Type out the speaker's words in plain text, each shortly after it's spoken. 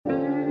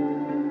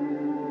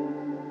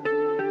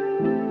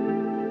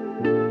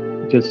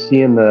just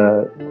seeing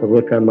the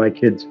look on my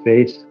kid's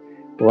face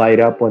light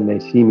up when they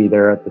see me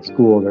there at the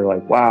school. They're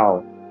like,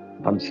 wow,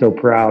 I'm so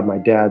proud my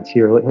dad's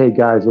here. Hey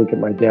guys, look at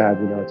my dad.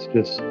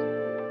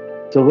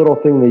 It's a little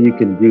thing that you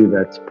can do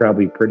that's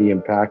probably pretty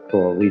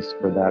impactful, at least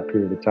for that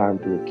period of time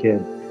for your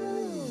kid.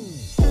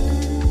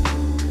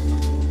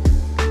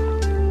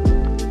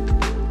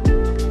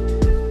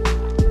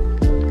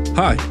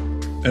 Hi,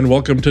 and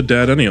welcome to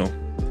Dadennial.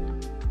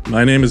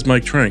 My name is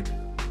Mike Trank,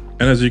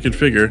 and as you can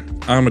figure,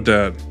 I'm a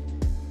dad.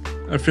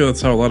 I feel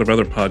that's how a lot of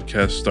other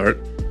podcasts start,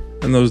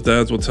 and those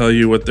dads will tell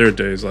you what their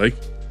day's like.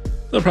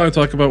 They'll probably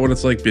talk about what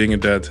it's like being a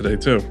dad today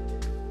too.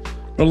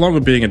 But along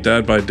with being a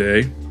dad by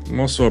day,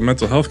 I'm also a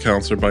mental health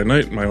counselor by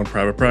night in my own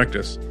private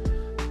practice.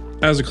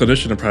 As a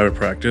clinician in private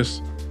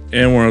practice,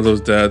 and one of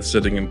those dads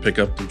sitting in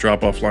pick-up and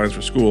drop-off lines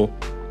for school,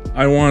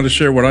 I wanted to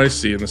share what I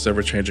see in this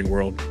ever-changing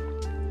world.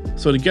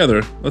 So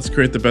together, let's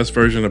create the best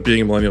version of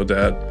being a millennial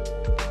dad.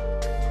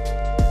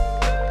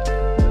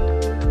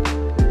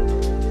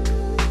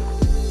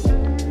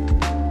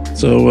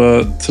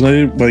 So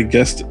tonight my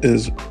guest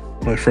is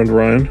my friend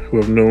Ryan, who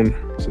I've known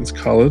since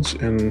college,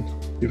 and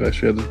we've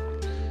actually had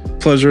the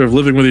pleasure of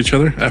living with each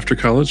other after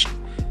college.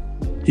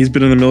 He's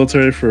been in the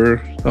military for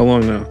how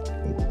long now?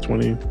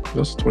 20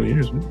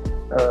 years.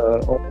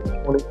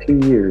 Almost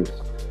 22 years.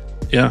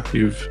 Yeah,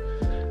 you've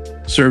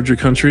served your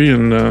country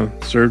and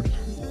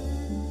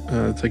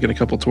taken a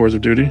couple tours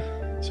of duty.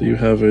 So you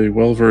have a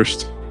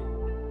well-versed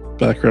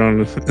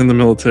background in the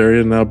military,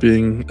 and now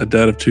being a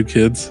dad of two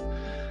kids,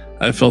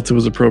 I felt it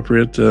was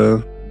appropriate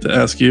to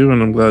ask you,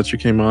 and I'm glad that you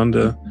came on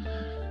to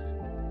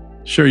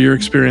share your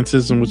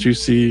experiences and what you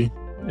see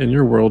in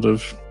your world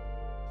of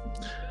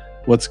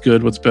what's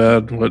good, what's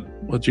bad,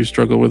 what you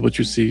struggle with, what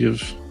you see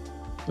of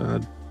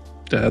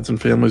dads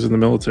and families in the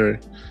military,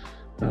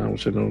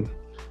 which I know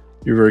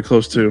you're very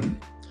close to.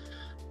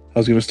 I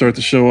was going to start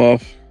the show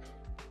off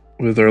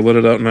with our Let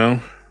It Out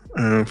Now.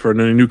 For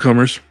any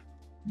newcomers,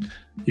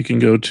 you can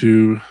go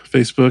to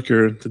Facebook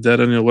or the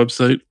Dadennial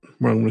website,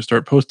 where I'm going to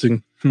start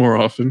posting more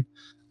often,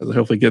 as I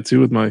hopefully get to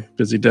with my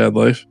busy dad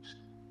life,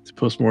 to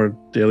post more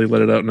daily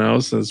Let It Out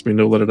Nows, since we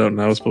know Let It Out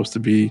Now is supposed to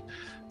be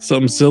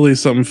something silly,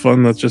 something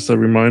fun. That's just a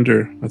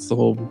reminder. That's the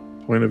whole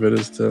point of it,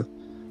 is to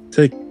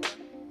take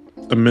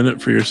a minute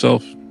for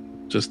yourself,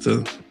 just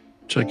to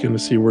check in to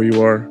see where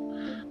you are.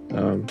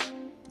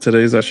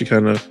 Today's actually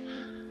kind of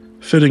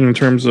fitting in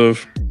terms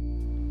of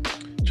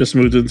just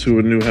moved into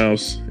a new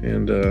house,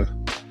 and I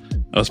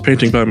was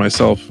painting by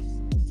myself.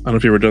 I don't know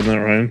if you've ever done that,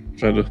 Ryan.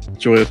 Trying to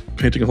enjoy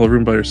painting a whole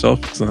room by yourself.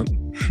 It's not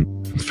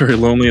it's very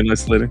lonely and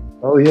isolating.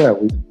 Oh, yeah.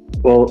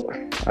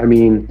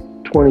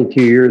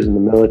 22 years in the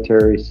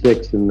military,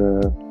 6 in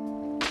the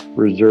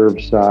reserve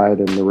side,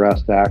 and the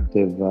rest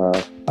active.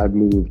 I've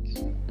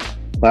moved,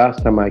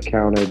 last time I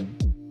counted,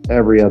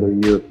 every other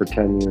year for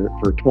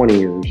 20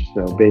 years.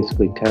 So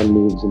basically 10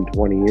 moves in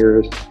 20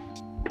 years,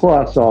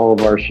 plus all of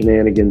our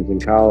shenanigans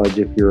in college,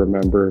 if you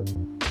remember.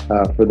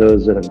 For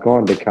those that have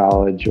gone to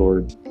college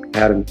or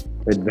had an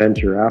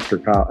adventure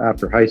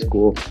after high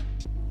school,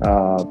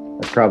 I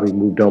probably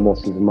moved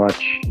almost as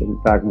much. In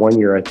fact, one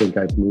year I think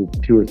I've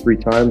moved 2 or 3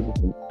 times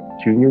in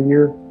junior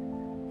year.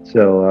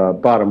 So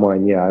bottom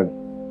line, yeah, I've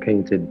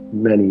painted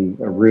many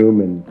a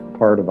room and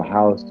part of a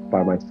house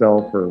by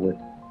myself or with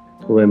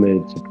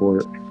limited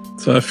support.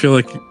 So I feel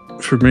like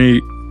for me,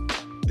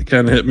 it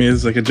kind of hit me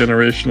as like a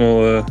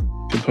generational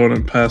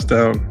component passed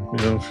down,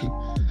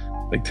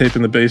 like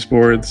taping the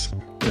baseboards,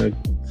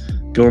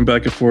 going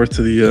back and forth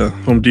to the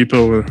Home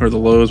Depot or the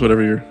Lowe's,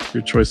 whatever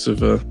your choice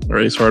of, or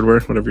Ace Hardware,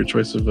 whatever your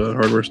choice of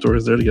hardware store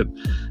is there, to get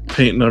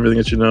paint and everything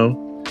that you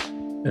know.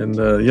 And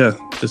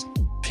just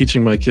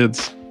teaching my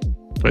kids,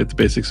 right, the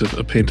basics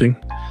of painting,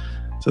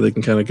 so they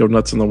can kind of go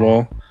nuts on the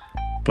wall.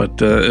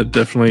 But it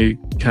definitely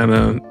kind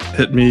of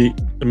hit me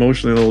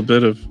emotionally a little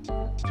bit of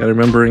kind of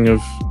remembering of,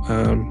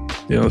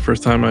 the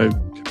first time I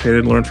painted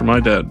and learned from my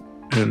dad,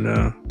 and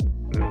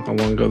how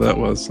long ago that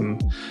was,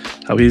 and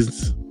how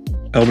he's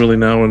elderly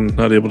now and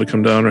not able to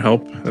come down or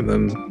help. And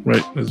then,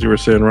 right, as you were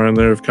saying, Ryan,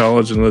 there of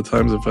college, and other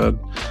times I've had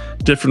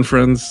different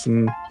friends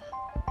and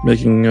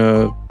making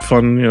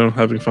fun,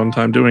 having fun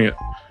time doing it,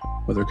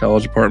 whether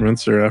college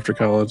apartments or after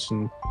college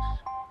and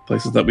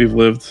places that we've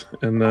lived.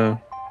 And it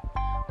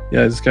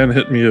just kind of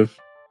hit me of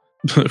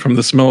from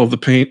the smell of the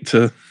paint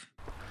to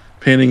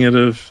painting it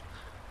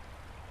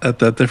at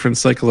that different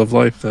cycle of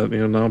life that,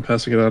 now I'm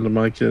passing it on to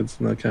my kids,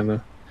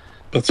 and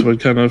that's what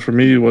kind of, for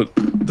me, what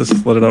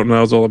this Let It Out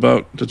Now is all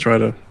about, to try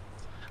to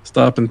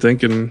stop and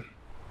think and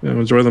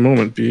enjoy the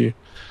moment, be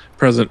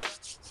present,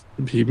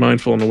 be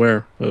mindful and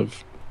aware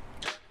of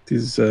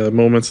these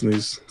moments and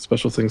these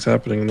special things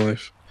happening in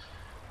life.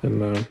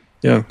 And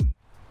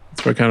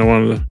that's where I kind of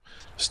wanted to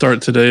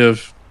start today,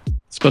 of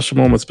special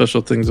moments,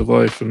 special things of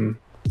life. And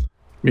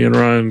me and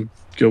Ryan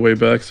go way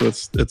back, so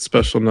it's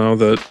special now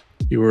that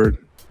you were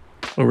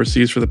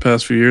overseas for the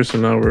past few years, so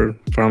now we're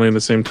finally in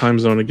the same time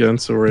zone again,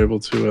 so we're able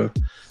to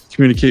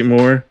communicate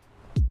more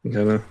and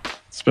kind of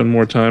spend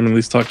more time and at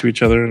least talk to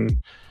each other.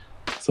 And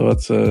so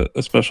that's a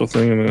special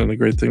thing and a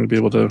great thing to be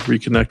able to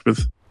reconnect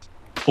with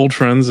old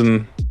friends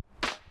and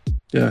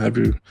yeah,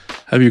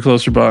 have you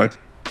closer by.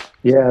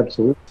 Yeah,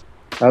 absolutely.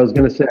 I was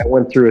going to say I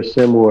went through a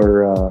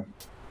similar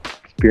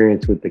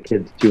experience with the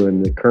kids too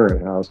in the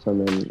current house. I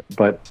mean,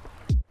 but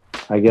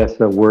I guess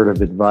a word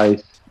of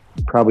advice,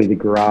 probably the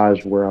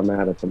garage where I'm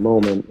at the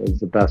moment is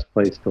the best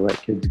place to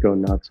let kids go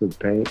nuts with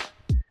paint.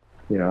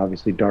 You know,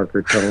 obviously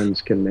darker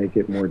tones can make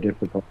it more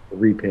difficult to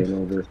repaint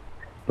over.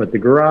 But the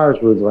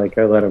garage was like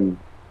I let them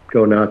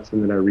go nuts,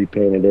 and then I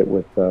repainted it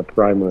with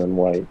primer and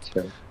white.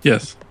 So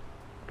Yes.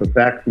 But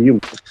back to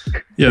you.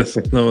 Yes.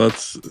 No,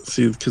 that's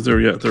because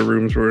their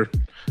rooms were,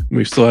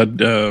 we still had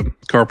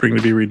carpeting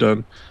to be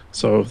redone.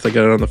 So if they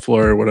got it on the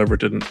floor or whatever,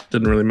 didn't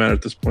really matter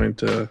at this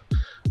point.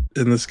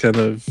 In this kind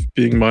of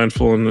being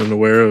mindful and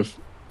aware of,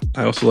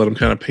 I also let them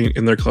kind of paint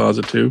in their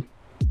closet too.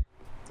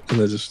 And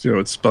they just,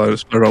 it's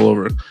splattered all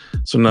over it.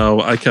 So now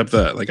I kept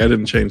that. Like I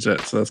didn't change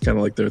that. So that's kind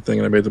of like their thing.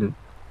 And I made them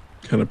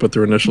kind of put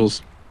their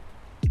initials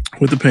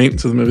with the paint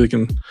so that maybe they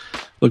can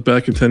look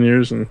back in 10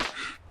 years and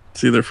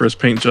see their first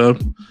paint job.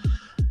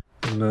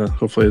 And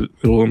hopefully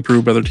it will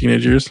improve by their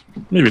teenage years.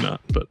 Maybe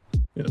not, but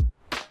yeah,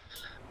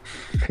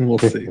 we'll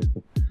see.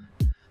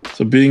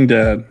 So being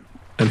dad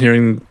and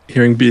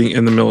hearing being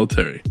in the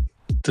military,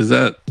 does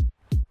that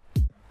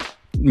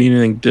mean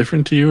anything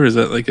different to you, or is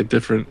that like a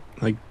different,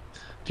 like,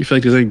 do you feel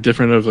like there's anything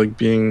different of like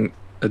being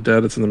a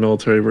dad that's in the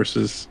military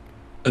versus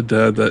a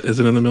dad that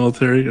isn't in the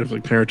military, of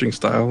like parenting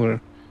style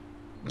or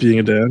being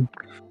a dad?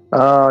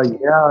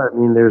 Yeah, I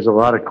mean, there's a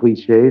lot of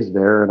cliches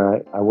there,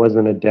 and I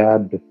wasn't a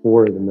dad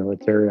before the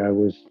military. I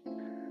was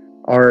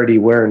already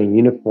wearing a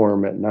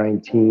uniform at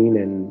 19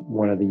 and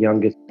one of the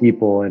youngest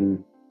people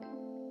in,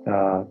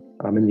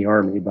 I'm in the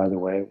Army, by the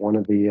way, one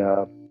of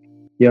the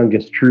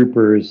youngest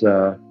troopers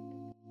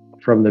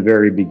from the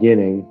very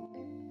beginning.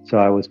 So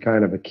I was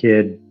kind of a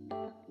kid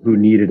who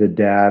needed a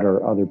dad,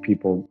 or other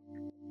people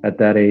at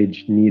that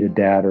age need a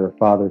dad or a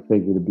father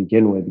figure to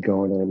begin with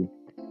going in.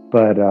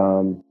 But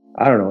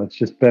I don't know, it's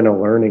just been a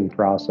learning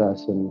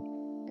process, and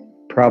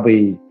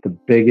probably the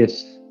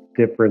biggest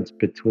difference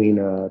between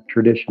a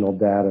traditional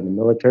dad and a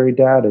military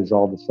dad is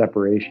all the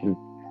separation.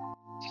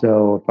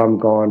 So if I'm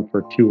gone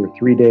for 2 or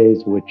 3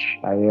 days, which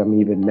I am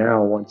even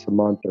now once a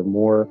month or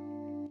more,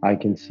 I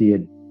can see a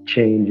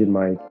change in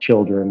my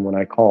children when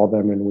I call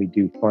them and we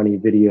do funny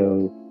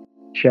video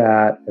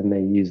chat, and they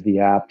use the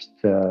apps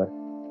to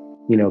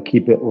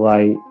keep it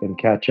light and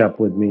catch up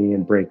with me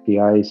and break the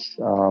ice.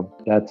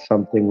 That's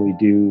something we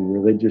do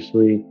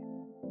religiously.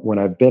 When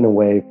I've been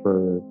away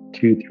for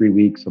 2-3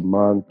 weeks, a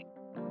month,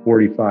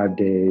 45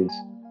 days,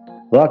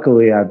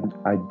 luckily I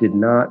did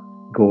not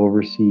go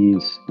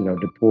overseas,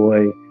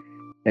 deploy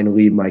and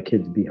leave my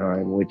kids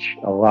behind, which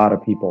a lot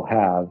of people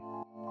have.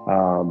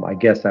 I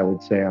guess I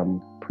would say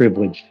I'm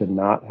privileged to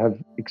not have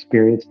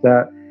experienced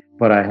that,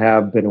 but I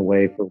have been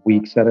away for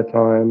weeks at a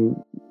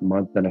time,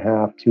 month and a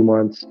half, 2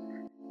 months.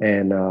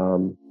 And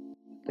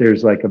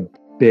there's like a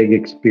big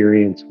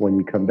experience when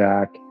you come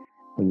back.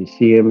 When you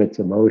see him, it's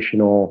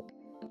emotional.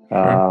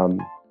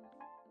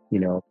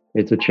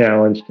 It's a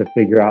challenge to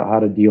figure out how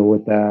to deal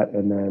with that.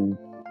 And then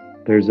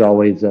there's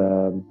always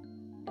an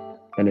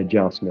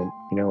adjustment,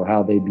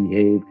 how they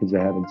behave because they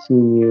haven't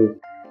seen you.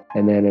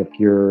 And then if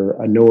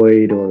you're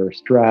annoyed or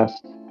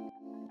stressed,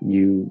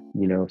 you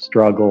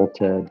struggle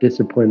to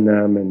discipline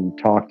them and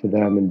talk to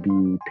them and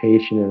be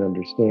patient and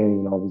understanding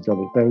and all these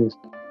other things.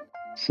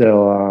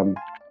 So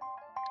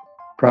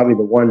probably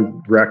the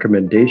one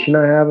recommendation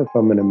I have, if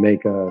I'm going to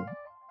make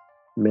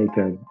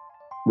a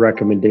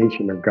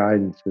recommendation or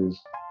guidance, is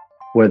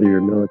whether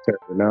you're military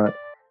or not,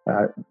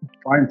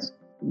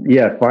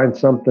 find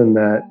something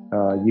that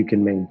you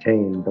can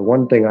maintain. The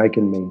one thing I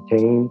can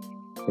maintain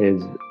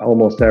is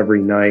almost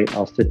every night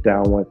I'll sit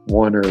down with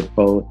one or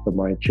both of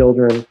my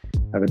children. I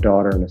have a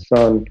daughter and a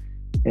son,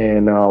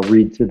 and I'll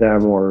read to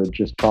them or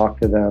just talk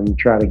to them,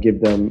 try to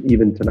give them,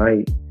 even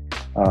tonight,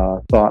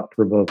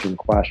 thought-provoking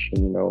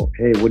question.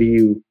 Hey,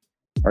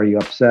 are you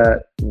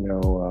upset?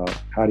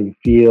 How do you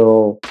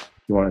feel?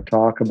 You want to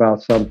talk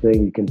about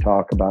something? You can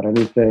talk about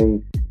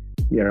anything.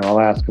 I'll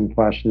ask them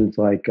questions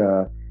like,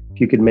 if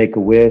you could make a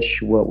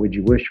wish, what would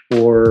you wish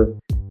for?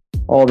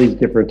 All these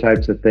different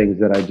types of things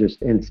that I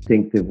just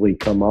instinctively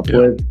come up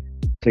with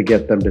to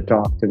get them to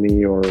talk to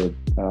me, or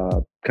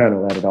kind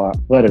of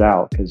let it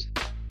out. Because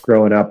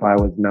growing up, I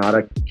was not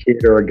a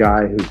kid or a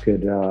guy who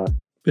could,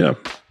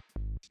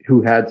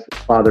 who had a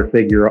father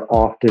figure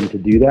often to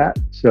do that.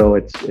 So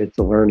it's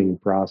a learning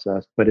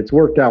process, but it's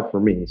worked out for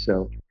me.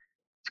 So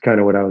it's kind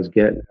of what I was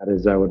getting at,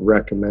 is I would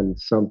recommend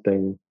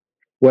something,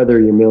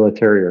 whether you're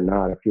military or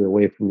not, if you're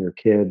away from your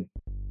kid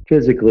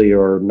physically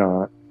or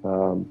not,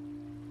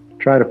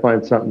 try to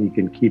find something you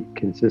can keep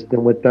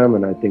consistent with them.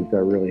 And I think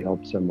that really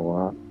helps them a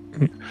lot.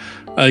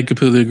 I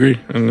completely agree.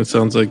 And it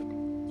sounds like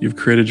you've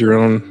created your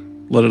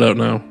own let it out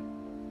now,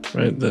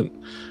 right? That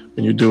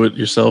when you do it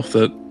yourself,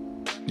 that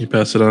you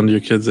pass it on to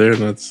your kids there.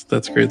 And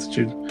that's great that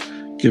you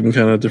give them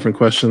kind of different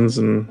questions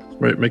and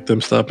make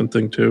them stop and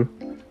think too.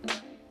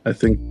 I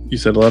think you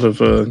said a lot of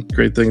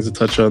great things to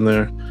touch on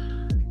there.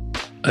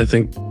 I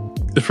think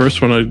the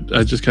first one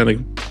I just kind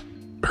of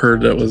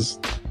heard that was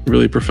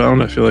really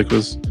profound, I feel like,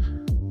 was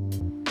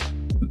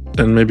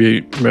and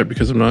maybe right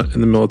because I'm not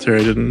in the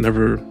military,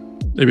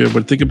 maybe I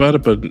would think about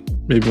it, but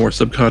maybe more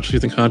subconsciously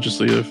than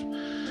consciously. If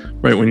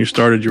right when you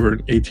started, you were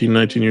 18,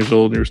 19 years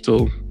old, and you were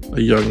still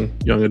a young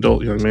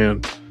adult, young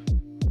man,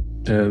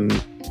 and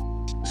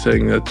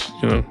saying that,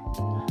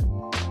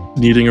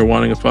 needing or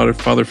wanting a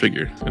father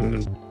figure,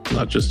 and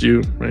not just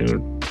you, right?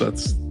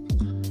 That's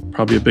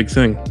probably a big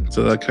thing.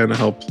 So that kind of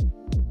helped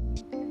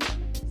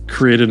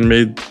created and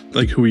made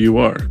like who you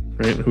are,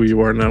 right? Who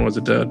you are now as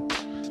a dad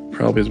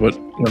probably is what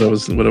I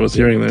was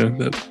hearing there.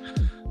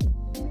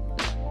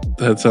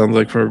 That sounds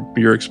like, from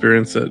your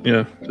experience, that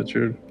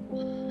your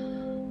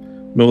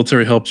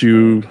military helped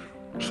you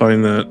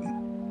find that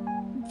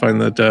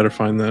dad, or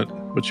find that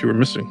what you were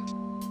missing.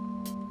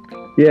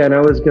 Yeah, and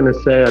I was going to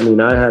say,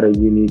 I had a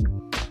unique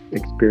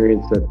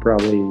experience that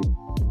probably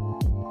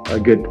a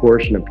good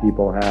portion of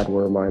people had,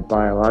 where my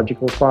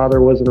biological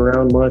father wasn't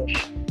around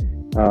much.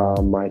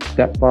 My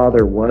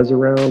stepfather was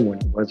around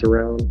when he was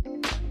around,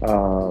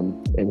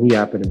 and he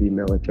happened to be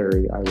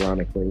military,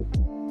 ironically.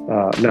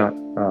 Not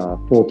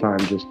full-time,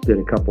 just did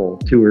a couple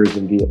tours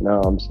in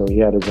Vietnam, so he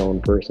had his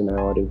own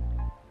personality.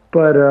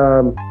 But,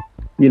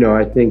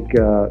 I think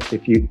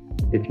if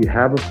you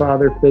have a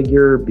father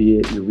figure, be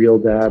it your real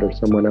dad or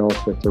someone else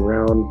that's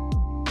around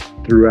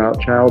throughout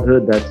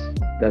childhood,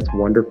 that's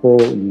wonderful.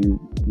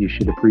 You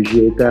should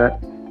appreciate that.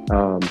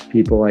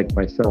 People like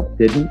myself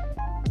didn't,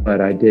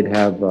 but I did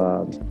have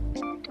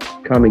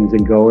comings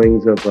and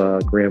goings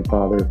of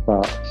grandfather,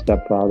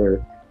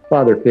 stepfather,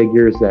 father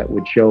figures that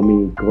would show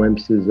me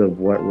glimpses of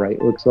what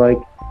right looks like.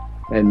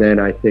 And then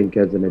I think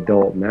as an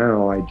adult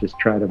now, I just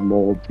try to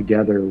mold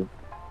together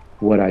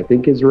what I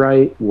think is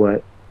right,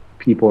 what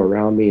people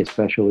around me,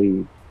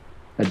 especially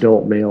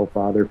adult male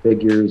father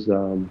figures,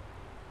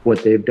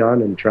 what they've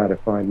done, and try to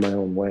find my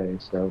own way.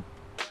 So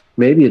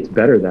maybe it's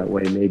better that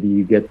way. Maybe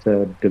you get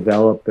to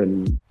develop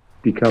and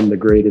become the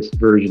greatest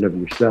version of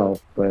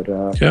yourself. But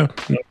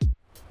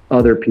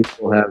other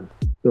people have,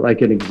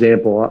 like an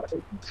example,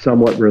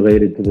 somewhat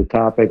related to the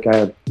topic. I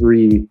have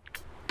 3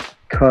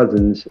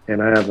 cousins,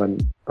 and I have an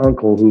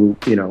uncle who,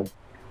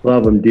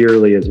 love him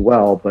dearly as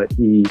well, but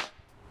he,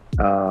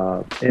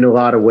 in a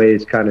lot of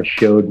ways, kind of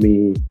showed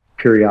me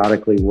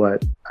periodically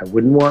what I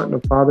wouldn't want in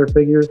a father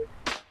figure.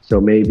 So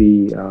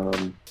maybe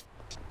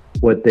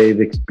what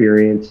they've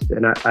experienced,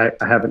 and I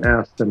haven't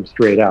asked them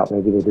straight out,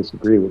 maybe they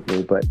disagree with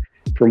me, but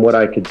from what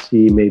I could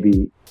see,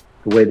 maybe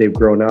the way they've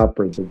grown up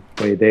or the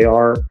way they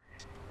are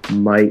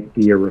might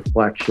be a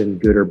reflection,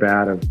 good or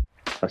bad, of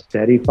a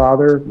steady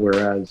father,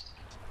 whereas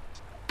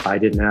I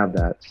didn't have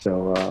that.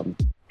 So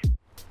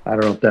I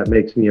don't know if that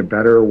makes me a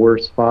better or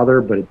worse father,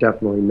 but it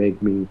definitely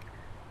made me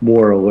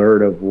more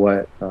alert of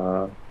what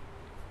I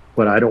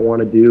don't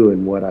want to do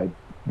and what I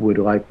would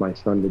like my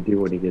son to do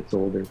when he gets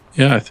older.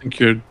 Yeah, I think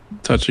you're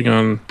touching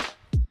on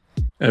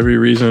every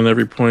reason and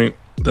every point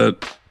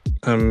that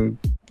I'm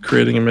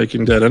creating and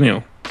making Dad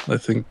Ennial. I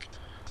think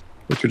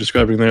what you're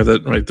describing there,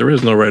 that right, there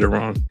is no right or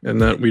wrong,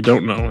 and that we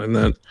don't know, and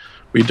that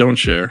we don't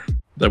share,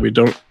 that we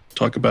don't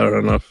talk about it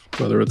enough,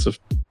 whether it's a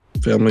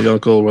family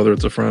uncle, whether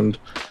it's a friend,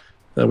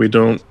 that we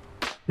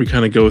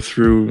kind of go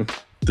through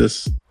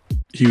this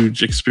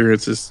huge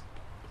experience, this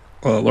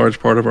large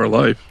part of our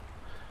life,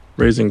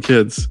 raising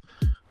kids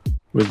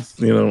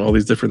with, all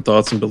these different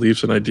thoughts and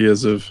beliefs and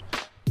ideas of,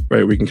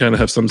 right, we can kind of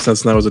have some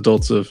sense now as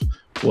adults of,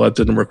 well, that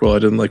didn't work well, I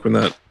didn't like when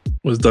that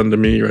was done to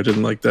me, or I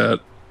didn't like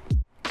that,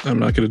 I'm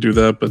not going to do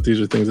that, but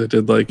these are things I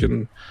did like.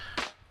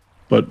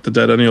 But the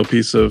Dad Ennial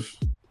piece of,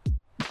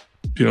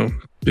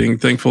 being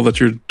thankful that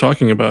you're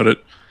talking about it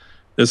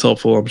is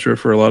helpful, I'm sure,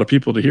 for a lot of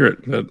people to hear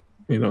it. That,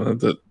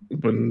 that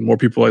when more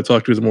people I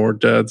talk to, the more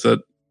dads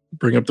that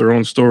bring up their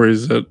own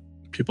stories, that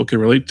people can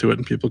relate to it,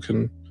 and people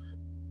can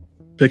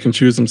pick and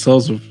choose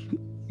themselves of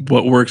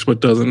what works,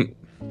 what doesn't,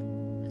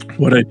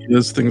 what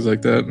ideas, things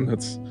like that. And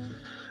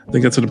I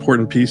think that's an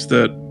important piece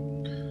that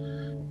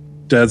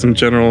dads in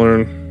general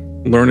are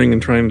learning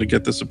and trying to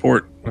get the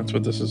support. That's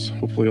what this is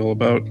hopefully all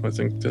about. I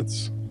think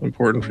that's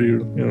important for you,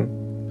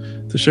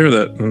 to share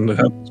that and to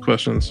have those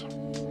questions.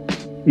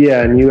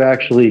 Yeah, and you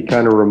actually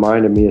kind of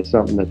reminded me of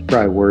something that's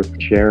probably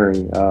worth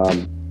sharing.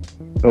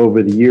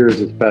 Over the years,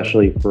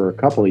 especially for a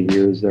couple of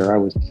years there, I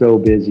was so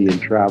busy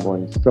and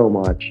traveling so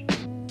much,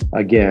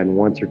 again,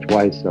 once or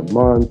twice a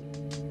month,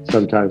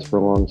 sometimes for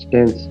long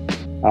stints,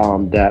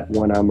 that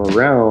when I'm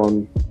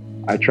around,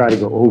 I try to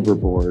go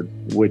overboard,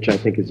 which I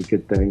think is a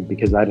good thing,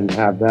 because I didn't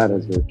have that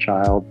as a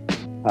child.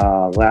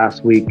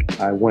 Last week,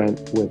 I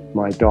went with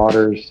my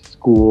daughter's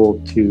school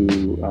to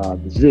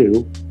the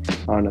zoo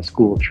on a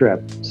school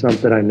trip,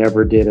 something I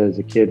never did as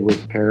a kid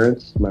with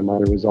parents. My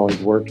mother was always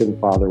working,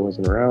 father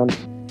wasn't around.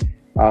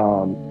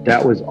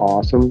 That was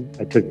awesome.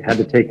 I had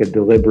to take a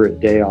deliberate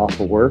day off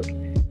of work,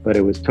 but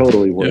it was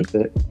totally worth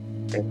it.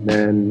 And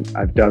then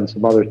I've done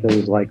some other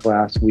things, like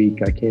last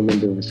week I came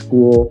into a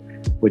school,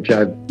 which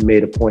I've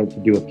made a point to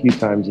do a few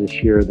times this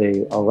year.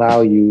 They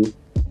allow you,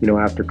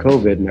 after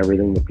COVID and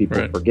everything that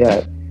people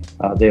forget,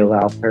 they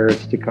allow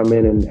parents to come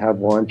in and have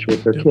lunch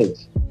with their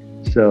kids.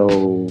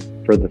 So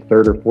for the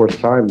 3rd or 4th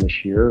time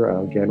this year,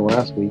 again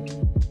last week,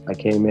 I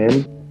came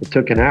in, It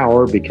took an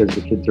hour because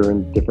the kids are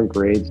in different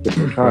grades,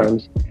 different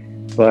times.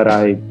 But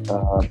I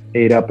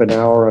ate up an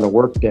hour on a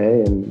work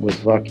day and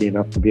was lucky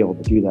enough to be able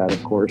to do that,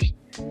 of course.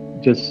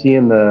 Just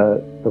seeing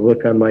the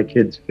look on my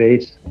kids'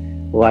 face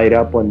light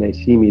up when they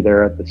see me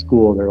there at the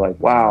school. They're like,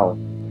 wow,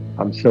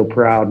 I'm so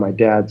proud. My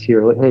dad's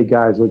here. Hey,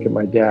 guys, look at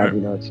my dad.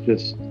 You know, it's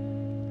just,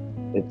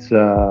 it's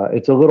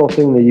a little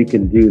thing that you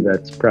can do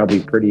that's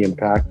probably pretty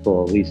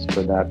impactful, at least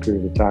for that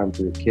period of time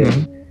for your kid.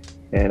 Mm-hmm.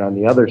 And on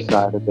the other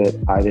side of it,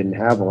 I didn't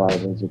have a lot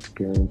of those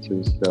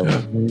experiences. So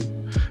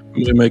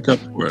we make up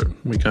for it.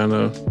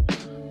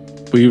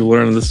 We've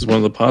learned this is one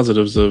of the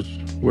positives of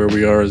where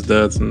we are as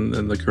dads and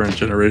the current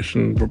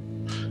generation,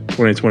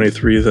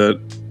 2023,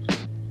 that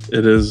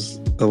it is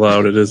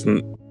allowed. It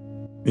isn't,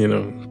 you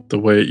know, the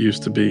way it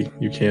used to be.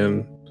 You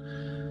can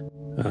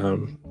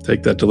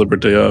take that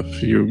deliberate day off.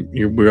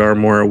 We are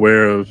more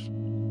aware of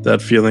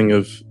that feeling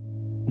of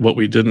what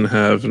we didn't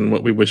have and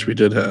what we wish we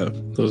did have.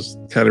 Those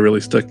kind of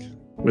really stick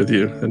with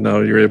you, and now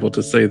you're able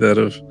to say that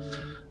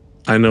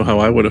I know how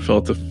I would have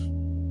felt if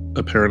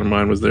a parent of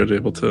mine was there to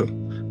able to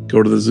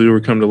go to the zoo or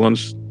come to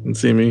lunch and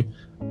see me,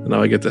 and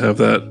now I get to have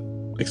that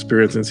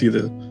experience and see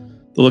the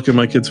look in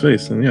my kid's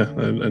face. And yeah,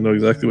 I know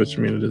exactly what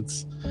you mean.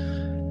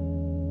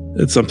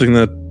 It's something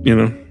that, you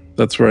know,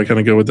 that's where I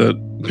kind of go with that,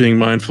 being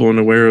mindful and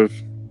aware of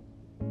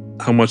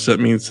how much that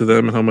means to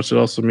them and how much it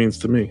also means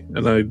to me.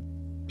 And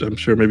I'm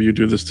sure maybe you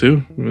do this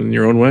too in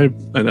your own way.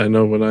 And I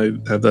know when I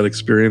have that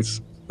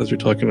experience, as you're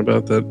talking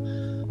about, that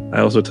I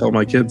also tell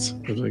my kids,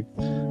 I was like,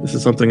 this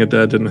is something a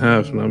dad didn't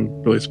have, and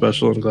I'm really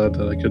special and glad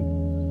that I could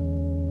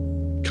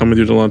come with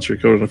you to lunch or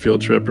go on a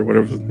field trip or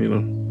whatever, you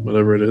know,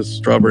 whatever it is.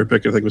 Strawberry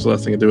picking, I think, was the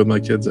last thing I did with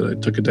my kids. That I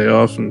took a day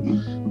off,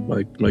 and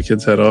my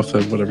kids had off,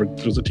 that whatever,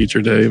 it was a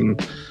teacher day,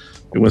 and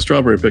we went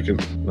strawberry picking.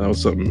 That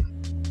was something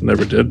I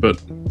never did, but,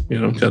 you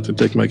know, got to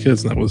take my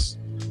kids, and that was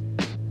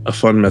a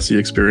fun, messy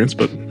experience,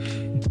 but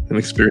an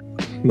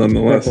experience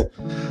nonetheless.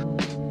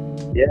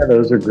 Yeah,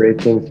 those are great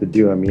things to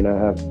do. I mean, I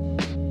have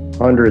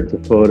hundreds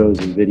of photos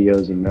and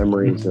videos and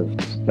memories of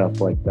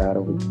stuff like that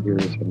over the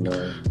years. And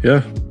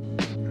yeah,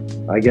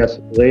 I guess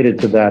related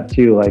to that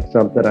too, like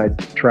something I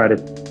try to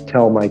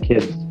tell my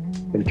kids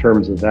in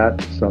terms of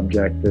that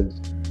subject is,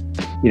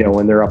 you know,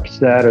 when they're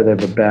upset or they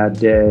have a bad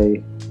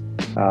day.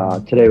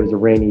 Today was a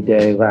rainy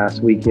day. Last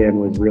weekend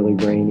was really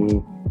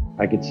rainy.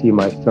 I could see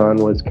my son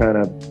was kind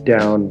of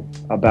down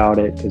about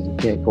it because he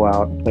can't go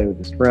out and play with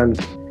his friends.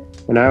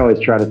 And I always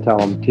try to tell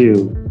him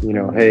too, you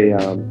know, hey,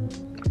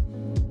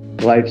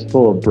 life's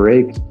full of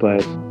breaks,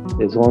 but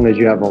as long as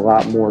you have a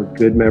lot more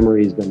good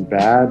memories than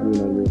bad, you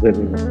know, you're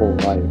living a full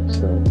life.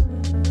 So.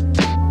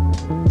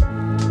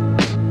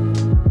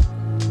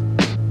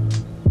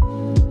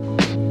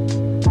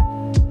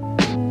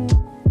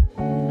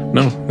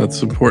 No,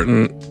 that's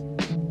important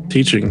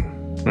teaching,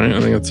 right?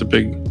 I think that's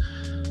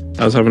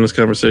I was having this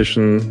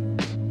conversation,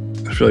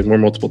 I feel like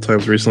multiple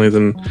times recently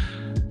than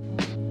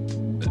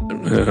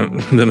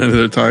any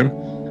other time.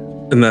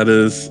 And that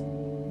is,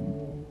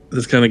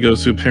 this kind of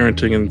goes through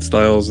parenting and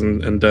styles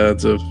and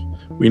dads of,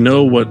 we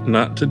know what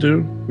not to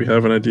do. We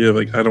have an idea of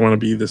like, I don't want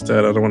to be this dad.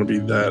 I don't want to be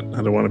that.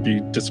 I don't want to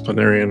be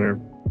disciplinarian, or,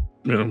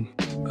 you know,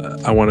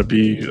 I want to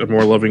be a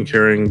more loving,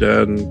 caring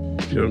dad,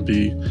 and, you know,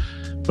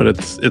 but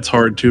it's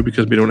hard too,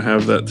 because we don't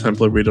have that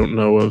template. We don't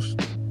know of,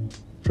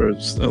 for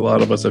a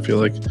lot of us, I feel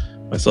like,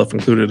 myself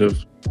included,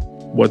 of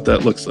what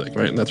that looks like,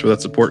 right? And that's where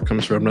that support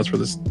comes from. That's where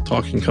this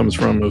talking comes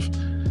from, of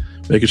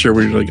making sure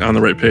we're like on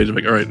the right page of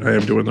like, all right, I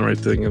am doing the right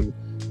thing, and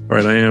all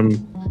right, I am,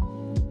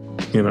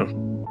 you know,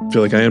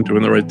 feel like I am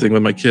doing the right thing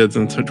with my kids,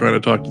 and trying to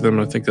talk to them.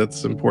 I think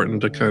that's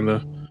important to kind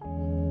of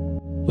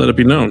let it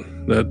be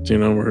known that, you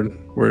know,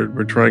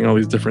 we're trying all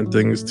these different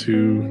things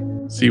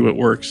to see what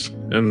works.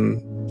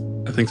 And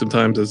I think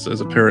sometimes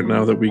as a parent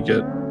now that we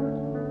get,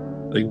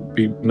 like,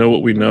 we know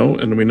what we know,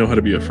 and we know how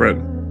to be a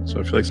friend. So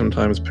I feel like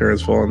sometimes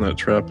parents fall in that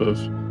trap of,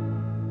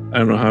 I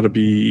don't know how to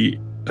be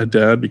a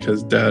dad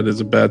because dad is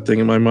a bad thing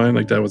in my mind.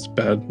 Like, dad was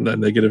bad, that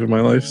negative in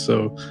my life.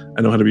 So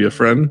I know how to be a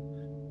friend.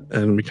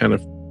 And we kind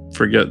of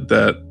forget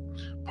that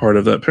part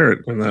of that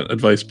parent and that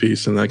advice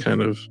piece, and that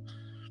kind of,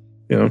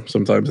 you know,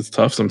 sometimes it's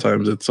tough.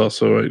 Sometimes it's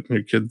also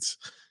your kids,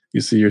 you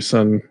see your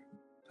son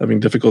having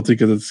difficulty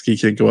because he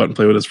can't go out and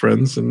play with his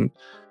friends, and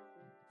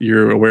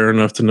you're aware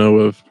enough to know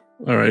of,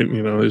 all right,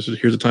 you know,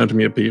 here's a time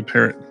to be a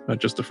parent, not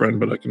just a friend,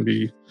 but I can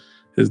be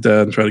his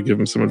dad and try to give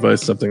him some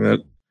advice, something that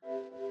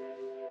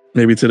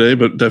maybe today,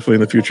 but definitely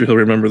in the future, he'll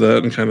remember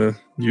that and kind of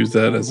use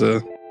that as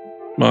a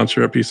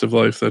mantra, a piece of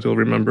life that he'll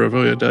remember of,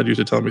 oh yeah, dad used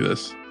to tell me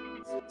this.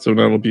 So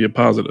now it'll be a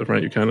positive,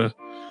 right? You kind of,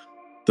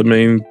 the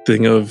main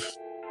thing of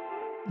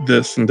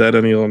this and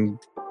decennial and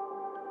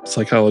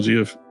psychology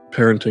of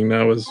parenting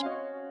now is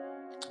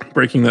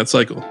breaking that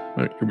cycle,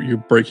 right? You're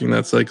breaking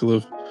that cycle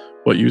of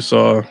what you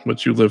saw,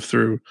 what you lived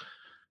through.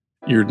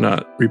 You're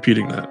not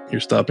repeating that.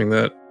 You're stopping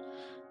that,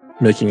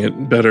 making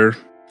it better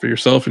for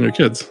yourself and your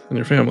kids and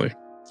your family.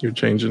 You're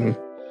changing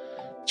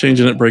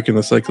it, breaking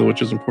the cycle,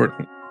 which is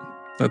important.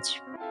 That's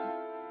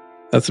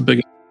a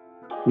big.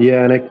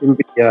 Yeah, and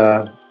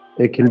it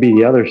it can be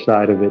the other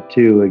side of it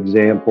too.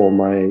 Example,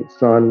 my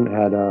son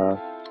had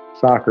a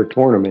soccer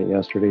tournament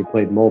yesterday,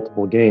 played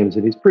multiple games,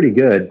 and he's pretty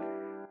good.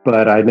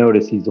 But I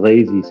notice he's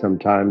lazy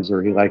sometimes,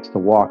 or he likes to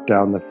walk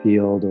down the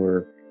field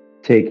or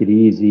take it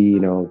easy,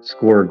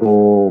 score a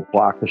goal,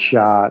 block a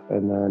shot,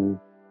 and then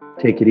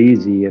take it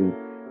easy. And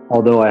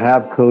although I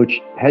have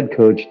head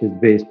coached his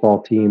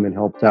baseball team and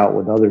helped out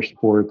with other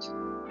sports,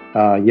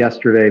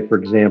 yesterday, for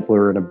example,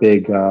 we're in a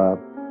big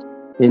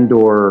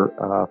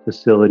indoor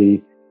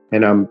facility,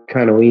 and I'm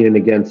kind of leaning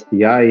against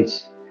the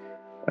ice,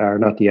 or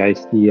not the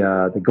ice,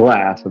 the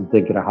glass. I'm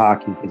thinking of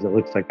hockey because it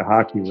looks like a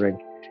hockey rink.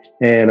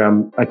 And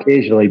I'm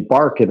occasionally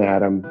barking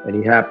at him, and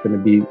he happened to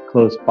be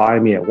close by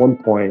me at one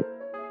point.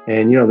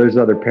 And, there's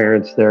other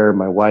parents there,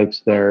 my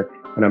wife's there,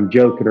 and I'm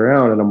joking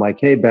around, and I'm like,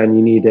 hey, Ben,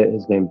 you need it.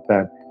 His name's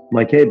Ben. I'm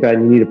like, hey,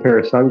 Ben, you need a pair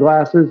of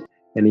sunglasses?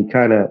 And he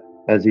kind of,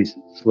 as he's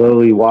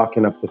slowly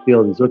walking up the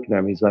field, he's looking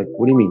at me. He's like,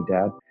 what do you mean,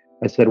 Dad?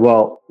 I said,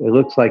 well, it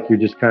looks like you're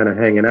just kind of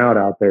hanging out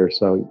there,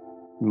 so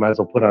you might as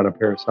well put on a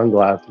pair of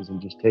sunglasses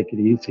and just take it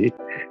easy.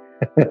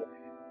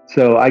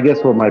 So I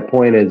guess what my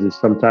point is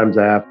sometimes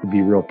I have to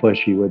be real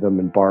pushy with him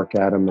and bark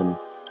at him and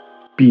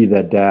be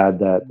that dad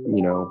that,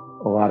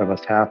 a lot of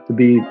us have to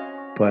be.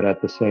 But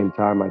at the same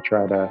time, I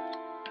try to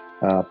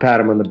pat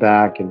him on the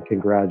back and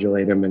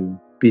congratulate him and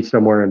be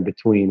somewhere in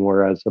between.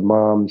 Whereas the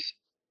moms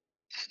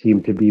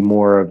seem to be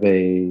more of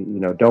a,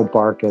 don't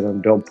bark at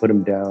him, don't put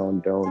him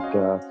down,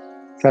 don't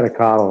kind of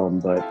coddle him.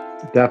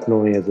 But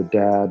definitely as a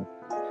dad,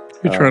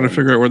 you're trying to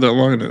figure out where that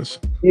line is.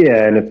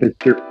 Yeah, and if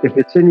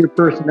it's in your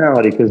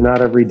personality, because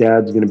not every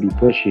dad's going to be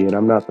pushy, and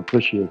I'm not the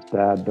pushiest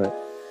dad, but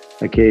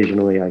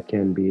occasionally I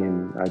can be,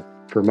 and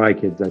for my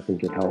kids, I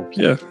think it helps.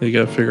 Yeah, you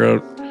got to figure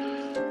out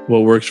what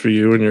works for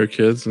you and your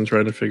kids, and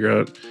trying to figure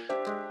out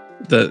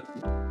that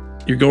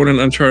you're going in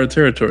uncharted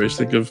territories.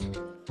 Think of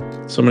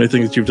so many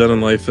things you've done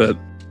in life that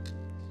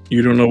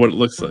you don't know what it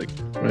looks like,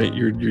 right?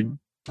 You're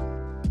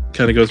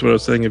kind of goes to what I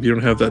was saying. If you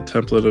don't have that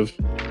template of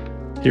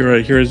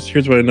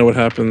here's what I know what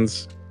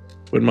happens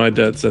when my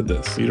dad said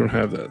this. You don't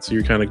have that. So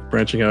you're kind of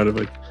branching out of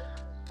like,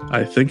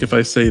 I think if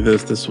I say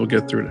this will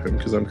get through to him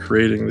because I'm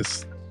creating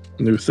this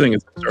new thing.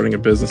 It's starting a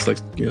business, like,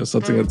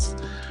 something that's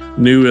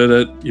new at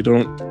it.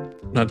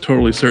 Not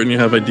totally certain. You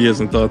have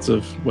ideas and thoughts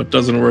of what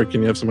doesn't work,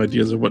 and you have some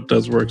ideas of what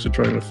does work. So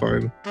trying to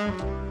find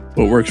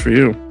what works for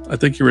you. I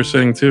think you were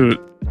saying too,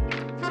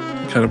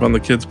 kind of on the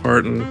kids'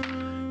 part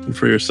and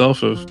for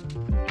yourself, of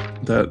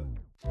that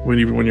when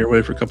you're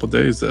away for a couple of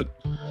days, that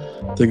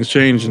things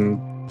change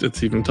and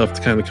it's even tough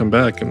to kind of come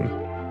back. And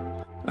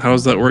how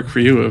does that work for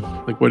you? Of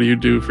like, what do you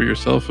do for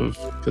yourself?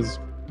 Because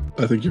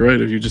I think you're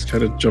right. If you just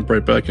kind of jump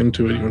right back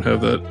into it, you don't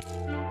have that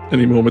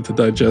any moment to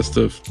digest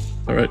of,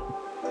 all right,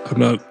 I'm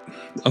not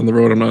on the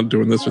road, I'm not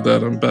doing this or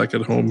that, I'm back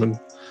at home. And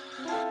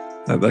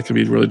that can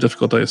be really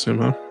difficult, I assume,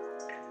 huh?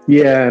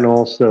 Yeah, and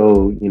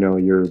also,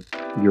 your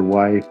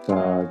wife,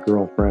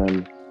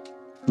 girlfriend,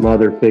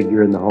 mother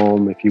figure in the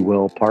home, if you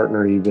will,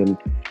 partner even,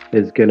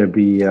 is going to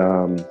be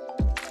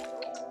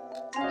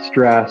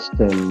stressed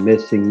and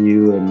missing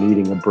you and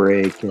needing a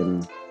break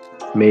and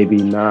maybe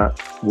not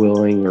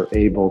willing or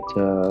able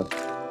to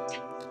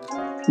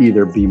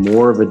either be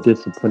more of a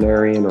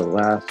disciplinarian or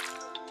less,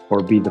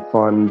 or be the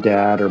fun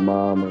dad or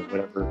mom or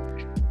whatever,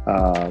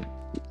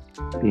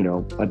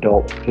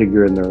 adult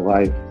figure in their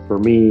life. For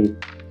me,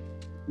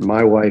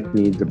 my wife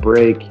needs a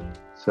break,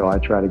 so I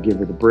try to give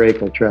her the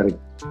break. I try to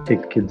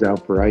take the kids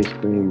out for ice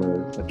cream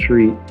or a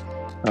treat,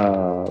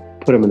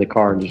 put them in the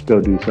car and just go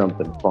do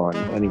something fun.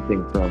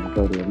 Anything from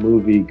go to a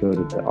movie, go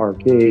to the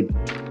arcade,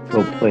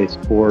 go play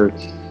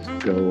sports,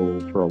 go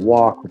for a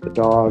walk with the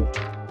dog,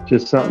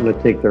 just something to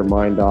take their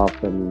mind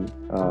off and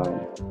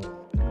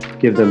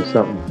give them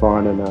something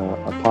fun and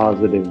a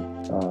positive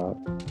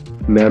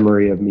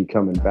memory of me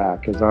coming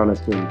back. Because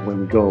honestly, when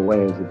you go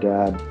away as a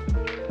dad,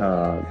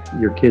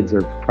 your kids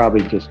are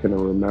probably just going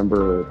to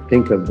remember or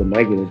think of the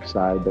negative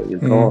side that you're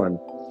gone.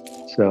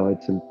 So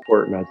it's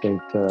important, I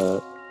think,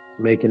 to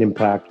make an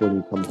impact when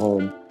you come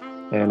home.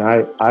 And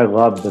I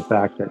love the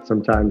fact that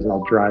sometimes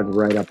I'll drive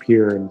right up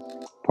here and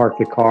park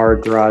the car,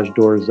 garage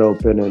doors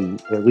open,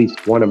 and at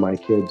least one of my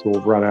kids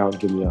will run out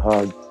and give me a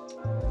hug.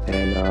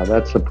 And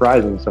that's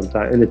surprising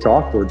sometimes. And it's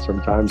awkward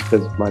sometimes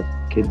because my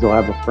kids will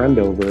have a friend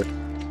over,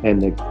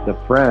 and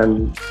the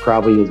friend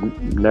probably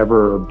has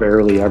never or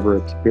barely ever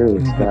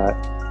experienced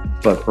that.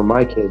 But for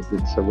my kids,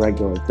 it's a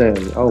regular thing.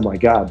 Oh my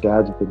God,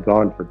 Dad's been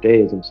gone for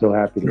days. I'm so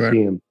happy to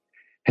see him.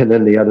 And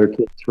then the other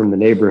kids from the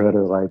neighborhood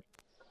are like,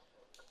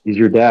 he's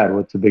your dad.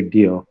 What's the big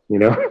deal?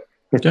 Yeah.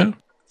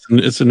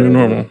 It's a new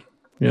normal.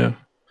 Yeah.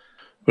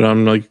 But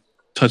I'm like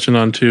touching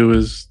on too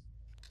is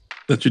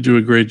that you do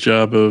a great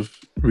job of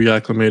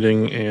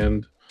reacclimating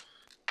and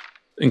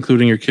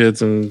including your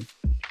kids and,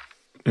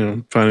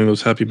 finding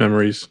those happy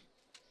memories.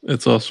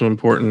 It's also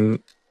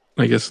important,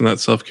 I guess, in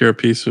that self-care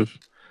piece of,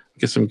 I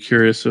guess I'm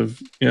curious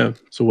of,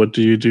 so what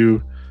do you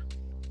do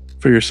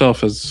for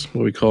yourself as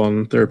what we call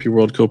in therapy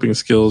world coping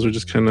skills, or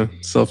just kind of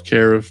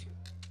self-care of,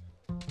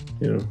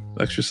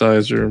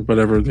 exercise or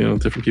whatever,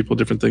 different people,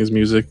 different things,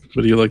 music.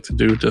 What do you like to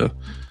do to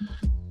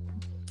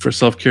for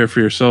self-care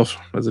for yourself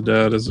as a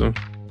dad, as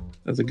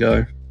a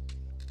guy?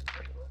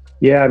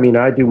 Yeah, I mean,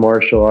 I do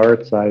martial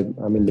arts.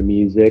 I'm into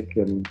music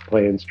and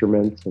play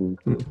instruments and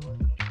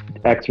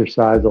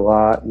exercise a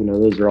lot.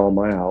 Those are all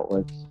my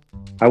outlets.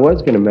 I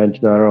was going to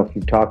mention, I don't know if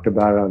you talked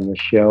about it on the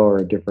show or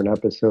a different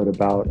episode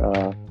about,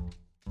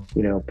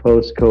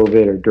 post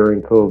COVID or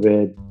during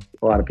COVID,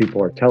 a lot of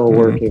people are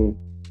teleworking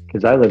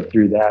because I lived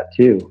through that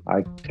too.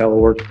 I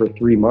teleworked for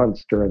 3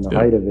 months during the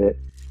height of it.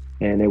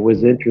 And it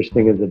was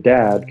interesting as a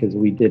dad because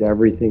we did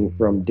everything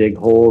from dig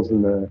holes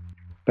in the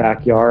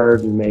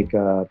backyard and make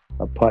a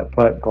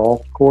putt-putt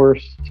golf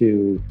course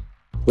to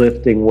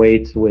lifting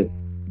weights with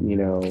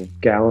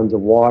gallons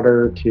of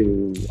water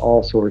to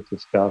all sorts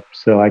of stuff.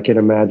 So I can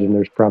imagine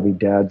there's probably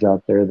dads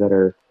out there that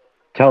are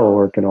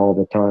teleworking all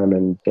the time,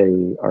 and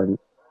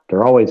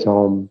they're always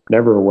home,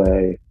 never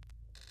away.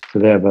 So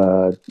they have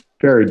a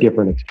very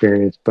different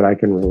experience, but I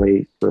can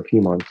relate for a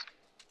few months.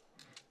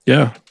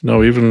 Yeah,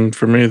 no, even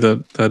for me,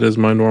 that is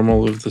my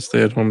normal of the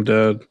stay-at-home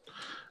dad.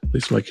 At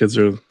least my kids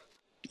are,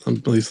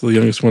 at least the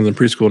youngest one's in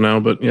preschool now,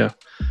 but yeah,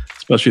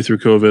 especially through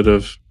COVID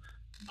of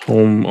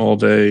home all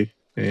day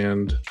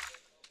and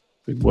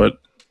what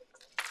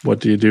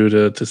do you do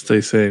to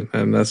stay sane?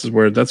 And that's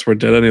where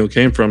Dead Annual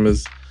came from,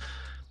 is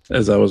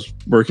as I was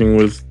working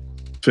with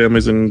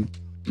families and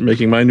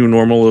making my new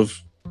normal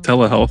of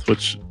telehealth,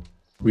 which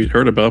we'd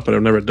heard about, but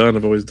I've never done.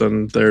 I've always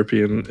done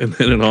therapy in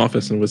an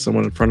office and with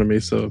someone in front of me.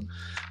 So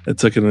it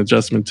took an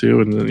adjustment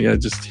too. And then,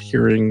 just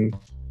hearing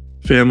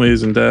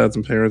families and dads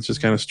and parents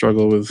just kind of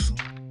struggle with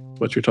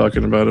what you're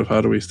talking about of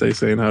how do we stay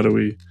sane? How do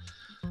we,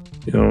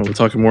 we're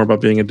talking more about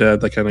being a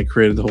dad. That kind of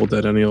created the whole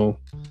Dead Annual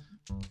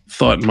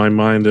thought in my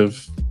mind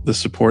of the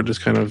support, this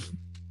kind of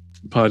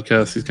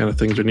podcast, these kind of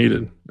things are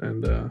needed.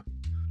 And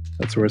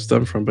that's where it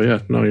stemmed from. But yeah,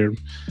 no,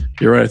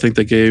 you're right. I think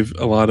they gave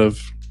a lot of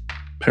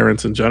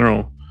parents in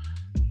general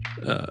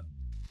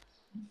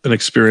an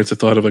experience, a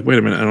thought of like, wait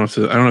a minute, I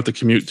don't have to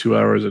commute 2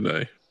 hours a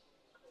day,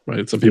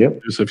 right? Some people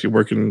do. So if you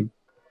work in,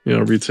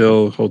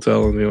 retail,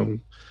 hotel, and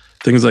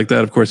things like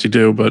that, of course you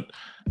do. But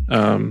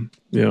a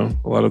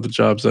lot of the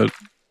jobs that,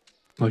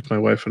 like my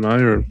wife and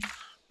I,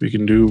 we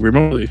can do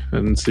remotely,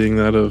 and seeing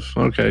that of,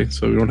 okay,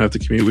 so we don't have to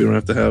commute, we don't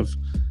have to have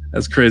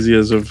as crazy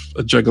as of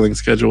a juggling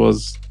schedule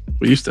as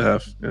we used to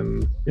have.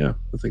 And yeah,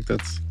 I think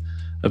that's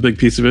a big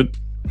piece of it.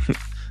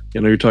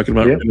 You're talking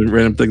about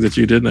random things that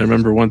you did. And I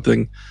remember one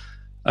thing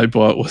I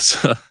bought was,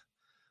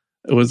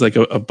 it was like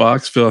a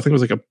box fill. I think it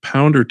was like a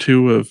pound or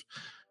two of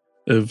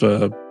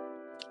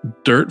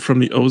dirt from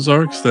the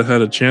Ozarks that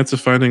had a chance of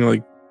finding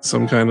like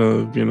some kind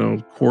of,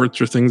 quartz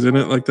or things in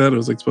it like that. It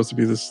was like supposed to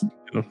be this,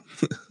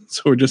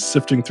 so we're just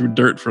sifting through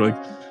dirt for like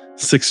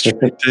 6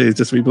 straight days.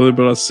 Just we bought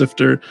a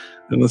sifter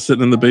and was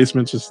sitting in the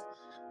basement, just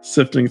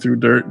sifting through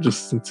dirt,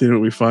 just seeing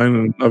what we find.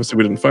 And obviously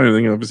we didn't find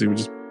anything. Obviously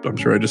I'm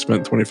sure I just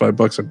spent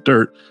 $25 on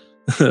dirt.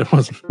 It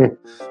wasn't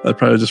that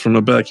probably just from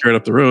the backyard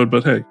up the road,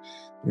 but hey,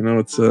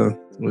 it's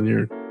when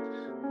you're,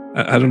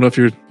 I don't know if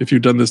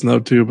you've done this now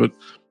too, but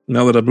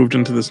now that I've moved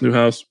into this new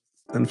house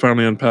and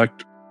finally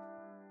unpacked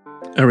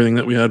everything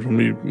that we had when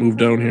we moved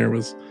down here,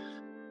 was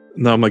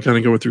now I'm like kind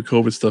of going through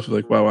COVID stuff.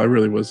 Like, wow, I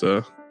really was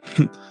on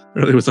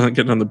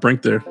getting on the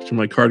brink there for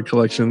my card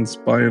collections,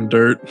 buying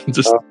dirt,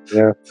 just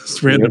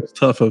random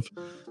stuff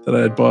that I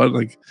had bought.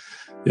 Like,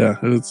 yeah,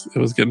 it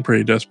was getting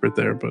pretty desperate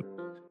there. But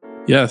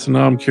yeah, so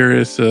now I'm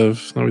curious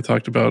now we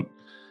talked about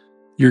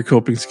your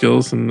coping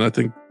skills, and I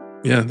think,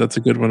 that's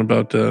a good one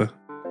about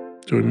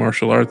doing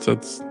martial arts.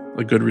 That's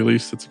a good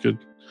release. That's a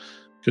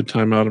good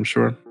time out, I'm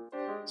sure.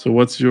 So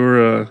what's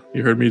your,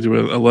 you heard me do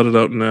a let it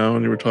out now,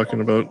 and you were talking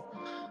about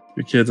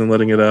your kids and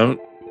letting it out.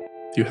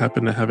 Do you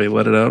happen to have a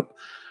let it out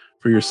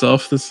for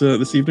yourself this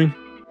evening?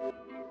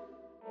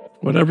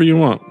 Whatever you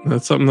want.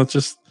 That's something that's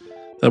just,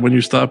 that when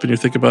you stop and you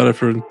think about it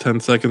for 10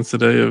 seconds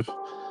today, of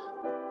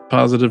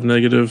positive,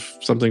 negative,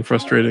 something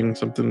frustrating,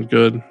 something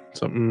good,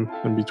 something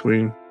in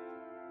between.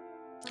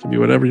 It can be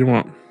whatever you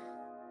want.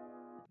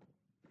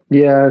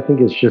 Yeah, I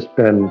think it's just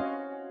been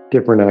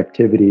different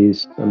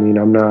activities. I mean,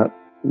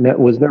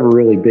 was never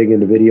really big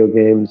into video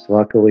games.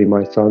 Luckily,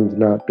 my son's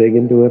not big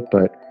into it,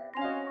 but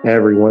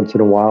every once in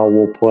a while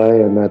we'll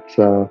play, and that's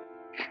a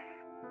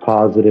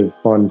positive,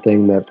 fun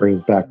thing that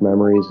brings back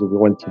memories. We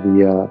went to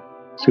the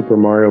Super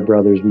Mario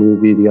Brothers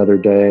movie the other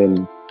day,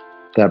 and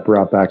that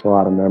brought back a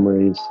lot of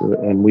memories.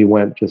 And we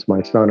went, just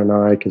my son and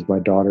I, because my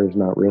daughter's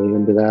not really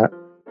into that.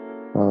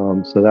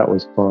 So that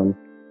was fun.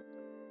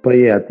 But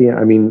yeah,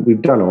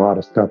 we've done a lot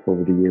of stuff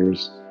over the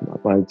years.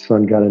 My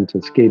son got into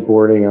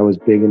skateboarding. I was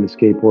big into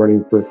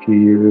skateboarding for a few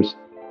years.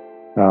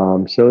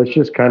 So it's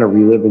just kind of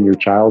reliving your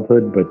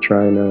childhood, but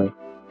trying to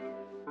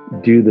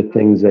do the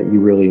things that you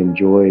really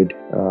enjoyed,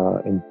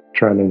 and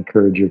trying to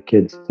encourage your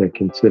kids to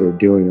consider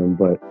doing them.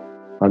 But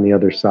on the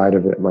other side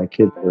of it, my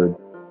kids are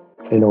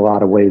in a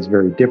lot of ways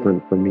very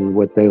different from me.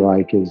 What they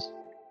like is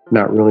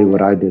not really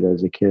what I did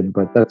as a kid,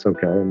 but that's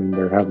okay. I mean,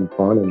 they're having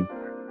fun, and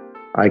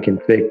I can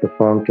fake the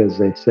funk, as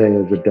they say,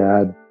 as a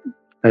dad,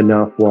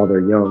 enough while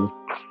they're young.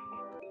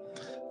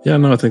 Yeah,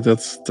 no, I think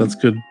that's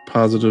good,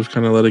 positive,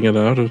 kind of letting it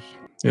out of,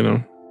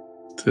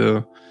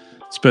 to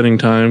spending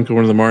time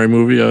going to the Mario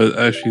movie.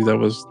 I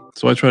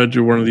try to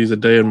do one of these a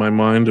day in my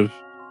mind of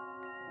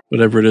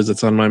whatever it is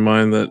that's on my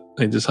mind, that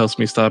it just helps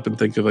me stop and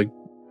think of like,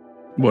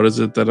 what is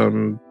it that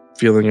I'm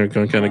feeling or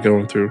kind of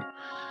going through.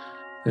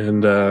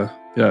 And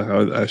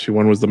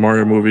one was the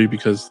Mario movie,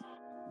 because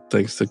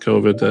thanks to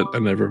COVID that I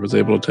never was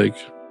able to take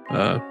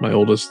my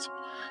oldest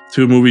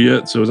to a movie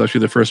yet. So it was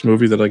actually the first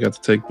movie that I got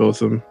to take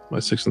both of them, my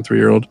 6 and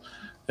 3-year-old.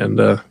 And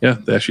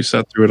they actually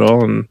sat through it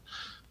all and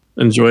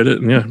enjoyed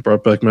it, and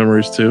brought back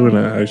memories too. And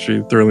I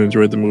actually thoroughly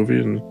enjoyed the movie,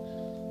 and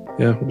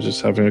was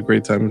just having a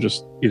great time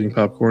just eating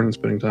popcorn and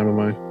spending time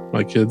with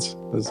my kids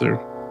as they're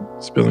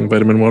spilling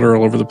vitamin water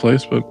all over the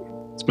place, but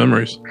it's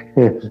memories.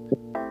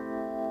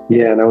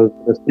 Yeah, and I was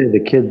going to say,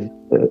 the kids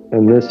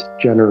in this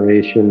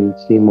generation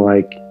seem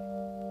like,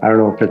 I don't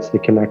know if it's the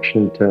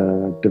connection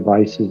to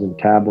devices and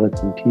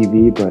tablets and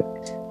TV, but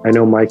I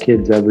know my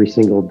kids every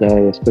single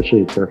day,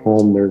 especially if they're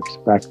home, they're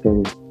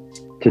expecting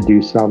to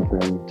do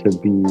something, to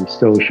be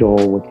social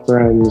with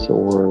friends,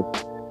 or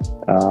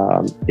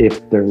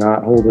if they're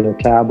not holding a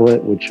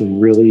tablet, which we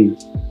really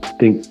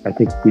I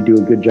think we do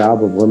a good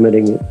job of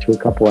limiting it to a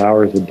couple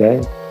hours a day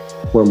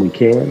when we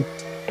can.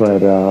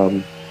 But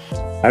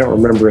I don't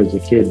remember as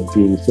a kid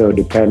being so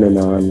dependent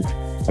on,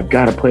 I've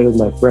got to play with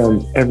my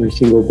friends every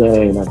single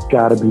day, and I've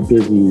got to be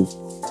busy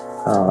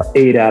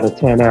 8 out of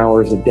 10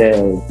 hours a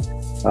day.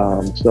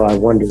 So I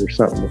wonder,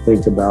 something to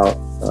think about,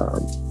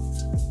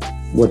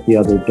 what the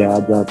other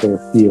dads out there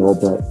feel.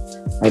 But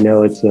I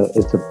know it's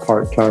a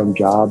part-time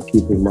job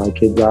keeping my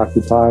kids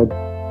occupied.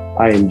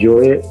 I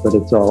enjoy it, but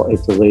it's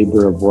a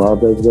labor of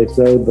love, as they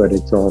say, but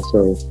it's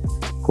also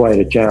quite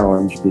a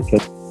challenge,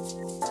 because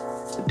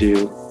to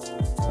do,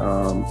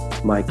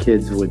 my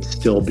kids would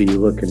still be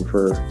looking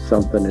for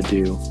something to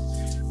do.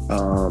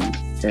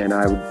 And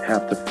I would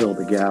have to fill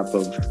the gap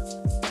of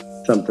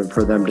something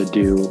for them to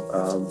do,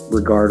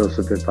 regardless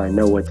of if I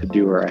know what to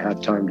do or I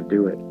have time to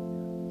do it.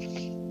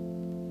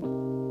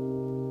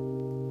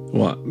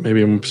 Well,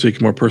 maybe I'm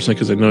speaking more personally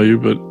because I know you,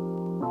 but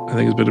I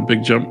think it's been a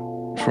big jump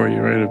for you,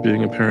 right? Of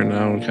being a parent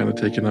now and kind of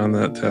taking on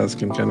that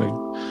task, and kind of,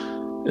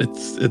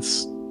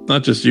 it's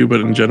not just you, but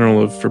in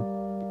general for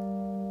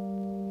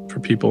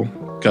people,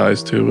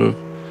 guys too, of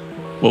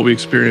what we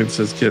experienced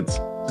as kids.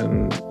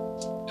 And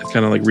it's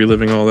kind of like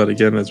reliving all that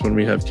again as when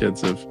we have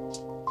kids of,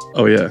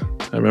 oh yeah,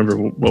 I remember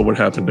what would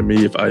happen to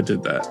me if I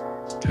did that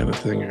kind of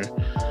thing, or,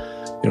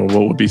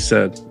 what would be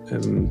said.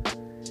 And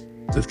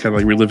it's kind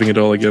of like reliving it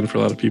all again for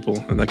a lot of people,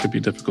 and that could be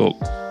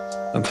difficult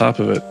on top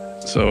of it.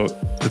 So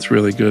it's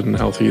really good and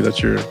healthy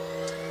that you're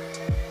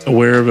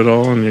aware of it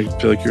all, and you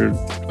feel like you're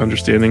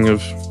understanding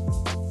of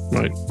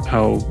like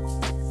how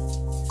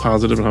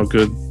positive and how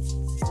good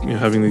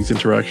having these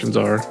interactions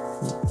are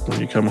when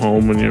you come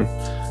home, when you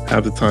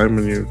have the time,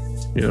 when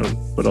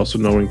but also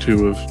knowing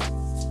too of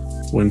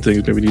when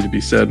things maybe need to be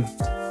said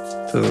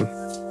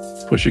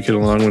to push your kid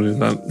along when he's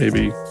not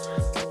maybe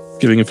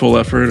giving a full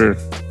effort or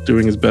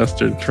doing his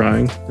best or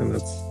trying.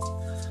 And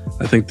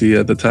I think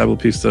the tablet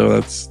piece though,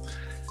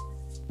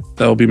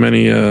 that will be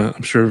many,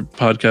 I'm sure,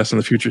 podcasts in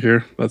the future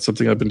here. That's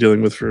something I've been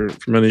dealing with for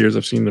many years.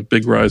 I've seen a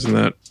big rise in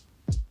that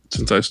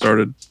since I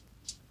started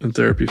in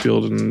therapy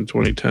field in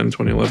 2010,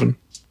 2011.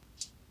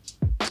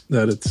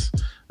 That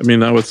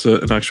now it's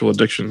an actual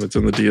addiction. It's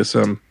in the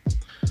DSM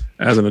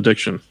as an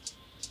addiction.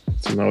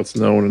 So now it's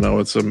known, and now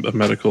it's a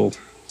medical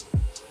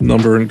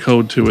number and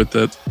code to it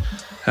that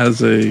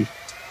has a,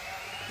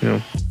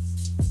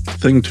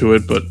 thing to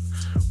it, but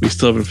we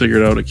still haven't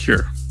figured out a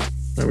cure.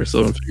 Right? We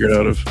still haven't figured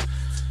out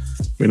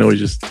we know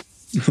just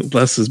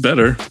less is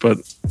better, but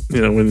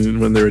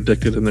when they're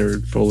addicted and they're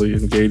fully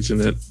engaged in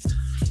it,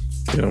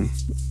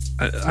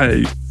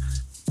 I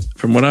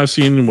from what I've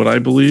seen and what I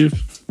believe,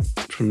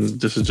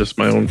 this is just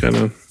my own kind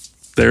of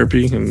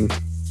therapy and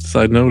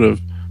side note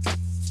of,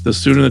 the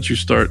sooner that you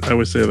start, I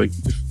would say, like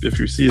if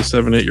you see a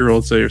 7,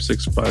 8-year-old, say, or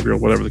 6, 5-year-old,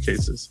 whatever the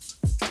case is,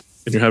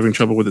 and you're having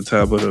trouble with the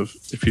tablet,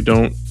 if you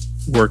don't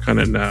work on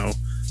it now,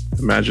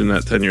 imagine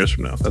that 10 years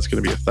from now, that's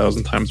going to be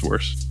 1,000 times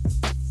worse.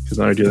 Because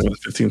now you're dealing with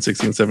 15,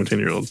 16,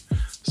 17-year-old.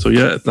 So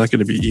yeah, it's not going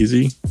to be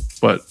easy,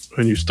 but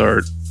when you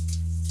start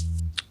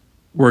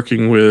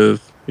working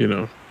with,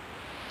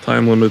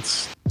 time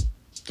limits,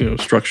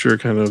 structure,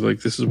 kind of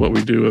like, this is what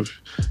we do.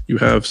 If you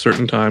have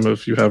certain time,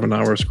 if you have an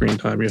hour of screen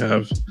time, you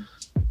have,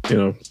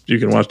 you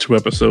can watch 2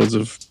 episodes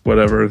of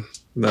whatever, and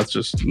that's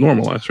just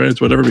normalized, right?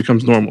 It's whatever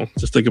becomes normal.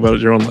 Just think about it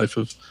in your own life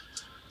of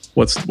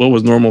what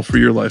was normal for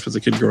your life as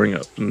a kid growing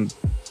up, and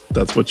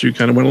that's what you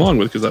kind of went along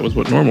with because that was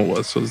what normal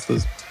was. So it's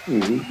this,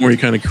 where you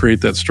kind of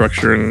create that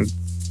structure and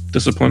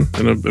discipline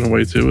in a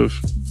way too of,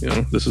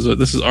 this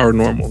is our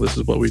normal. This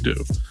is what we do,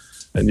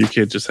 and you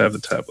can't just have the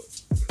tablet.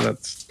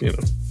 That's,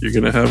 you're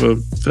gonna have a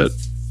fit.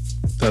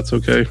 That's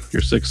okay.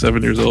 You're 6,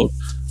 7 years old.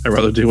 I'd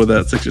rather deal with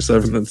that 6 or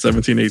 7 than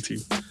 17, 18.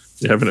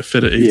 You're having a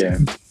fit at 18. Yeah.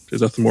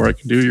 There's nothing more I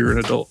can do. You're an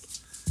adult,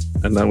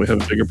 and now we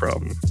have a bigger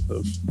problem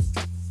of.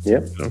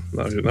 Yep.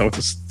 Now it's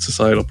a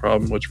societal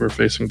problem which we're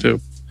facing too.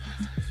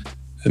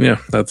 And yeah,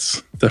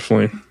 that's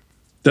definitely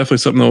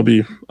something that will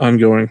be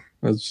ongoing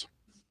as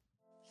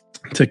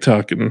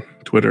TikTok and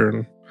Twitter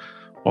and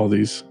all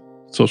these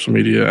social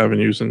media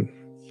avenues and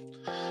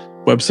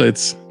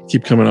websites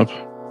keep coming up.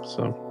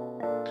 So,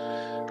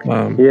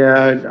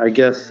 yeah, I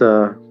guess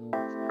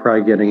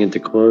probably getting into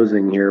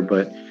closing here,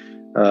 but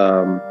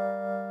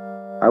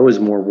I was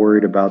more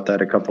worried about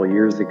that a couple of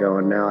years ago,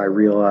 and now I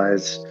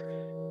realize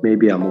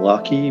maybe I'm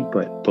lucky,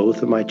 but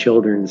both of my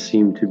children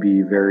seem to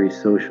be very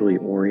socially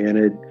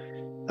oriented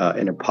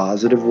in a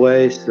positive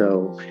way.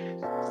 So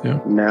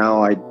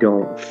now I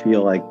don't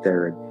feel like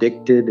they're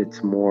addicted.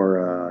 It's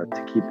more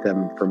to keep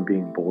them from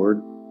being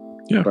bored.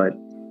 Yeah. But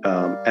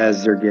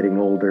as they're getting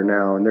older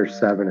now, and they're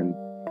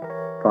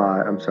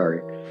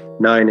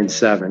 9 and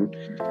 7,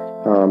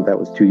 that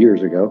was 2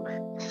 years ago.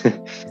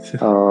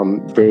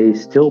 They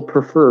still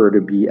prefer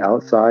to be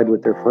outside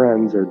with their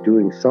friends or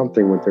doing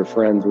something with their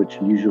friends, which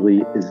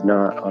usually is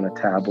not on a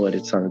tablet.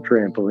 It's on a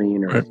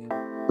trampoline or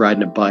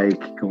riding a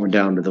bike, going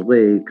down to the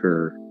lake,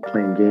 or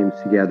playing games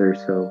together.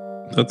 So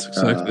that's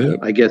exactly it.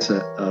 I guess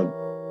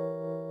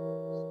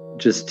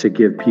just to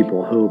give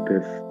people hope,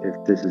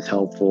 if this is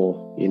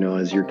helpful,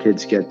 as your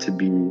kids get to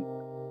be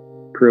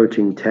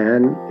approaching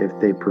 10, if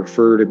they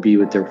prefer to be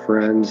with their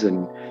friends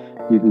and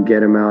you can get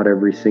them out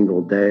every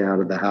single day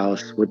out of the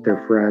house with their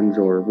friends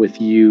or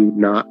with you,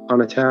 not on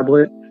a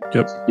tablet,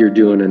 you're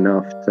doing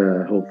enough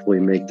to hopefully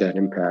make that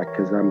impact.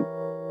 Because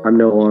I'm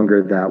no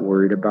longer that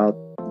worried about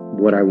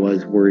what I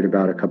was worried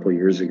about a couple of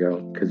years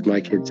ago. Because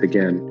my kids,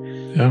 again,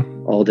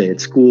 all day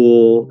at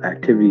school,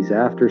 activities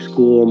after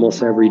school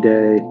almost every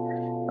day.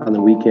 On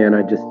the weekend,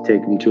 I just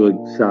take them to a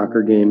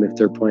soccer game if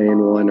they're playing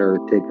one, or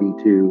take them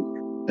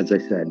to, as I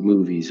said,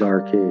 movies,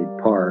 arcade,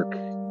 park,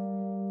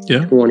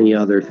 20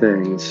 other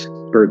things,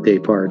 birthday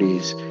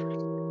parties.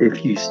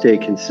 If you stay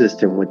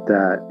consistent with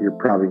that, you're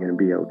probably going to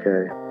be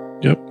okay.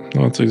 Yep.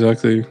 Well, that's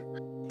exactly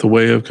the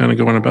way of kind of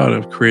going about it,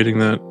 of creating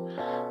that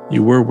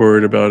you were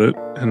worried about it.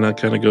 And that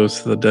kind of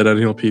goes to the dead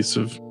animal piece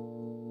of,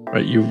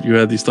 right, you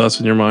had these thoughts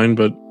in your mind,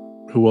 but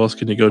who else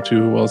can you go to?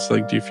 Who else,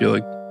 do you feel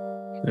like,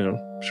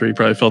 I'm sure you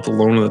probably felt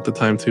alone at the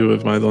time too.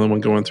 Am I the only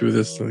one going through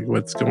this? Like,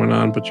 what's going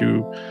on? But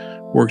you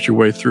worked your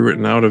way through it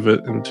and out of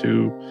it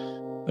into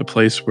a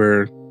place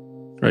where,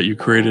 right, you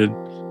created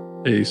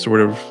a sort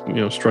of,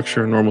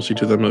 structure and normalcy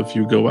to them. If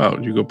you go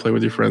out, you go play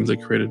with your friends, they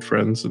created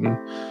friends. And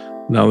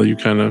now that you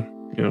kind of,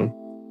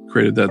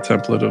 created that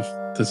template of,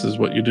 this is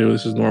what you do,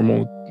 this is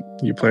normal.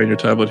 You play on your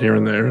tablet here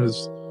and there,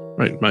 is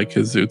right. My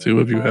kids do too.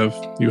 If you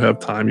have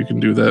time, you can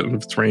do that. And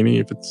if it's rainy,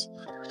 if it's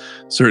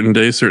certain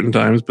days, certain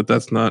times, but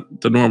that's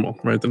not the normal,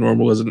 right? The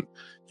normal isn't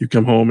you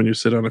come home and you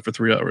sit on it for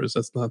 3 hours.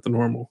 That's not the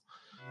normal.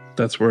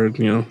 That's where,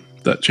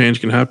 that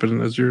change can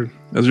happen as you're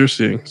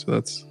seeing. So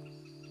that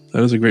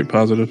is a great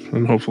positive.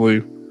 And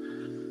hopefully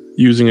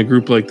using a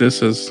group like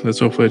this as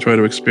hopefully I try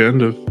to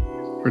expand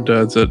for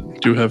dads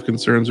that do have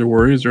concerns or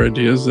worries or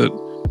ideas, that,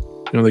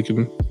 they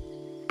can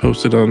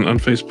post it on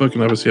Facebook.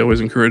 And obviously I always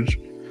encourage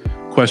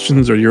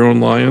questions or your own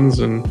lions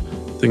and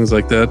things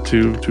like that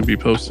to be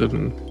posted.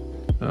 And,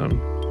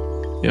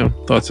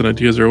 thoughts and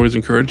ideas are always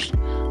encouraged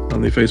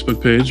on the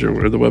Facebook page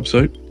or the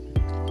website,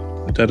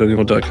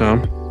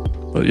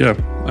 dadanimal.com. But yeah,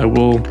 I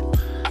will.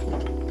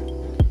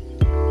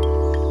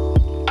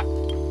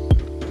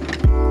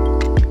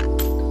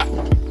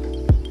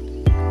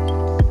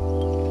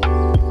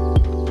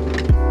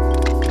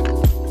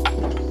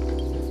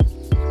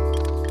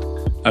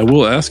 I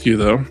will ask you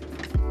though,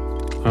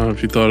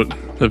 if you thought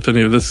of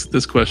any of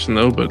this question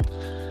though, but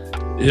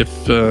if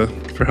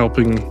for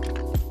helping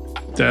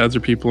dads or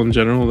people in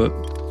general that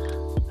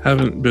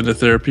haven't been to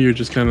therapy, or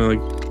just kind of like,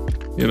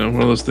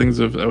 one of those things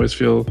of, I always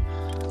feel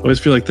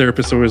like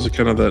therapists always are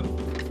kind of that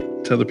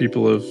to other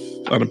people of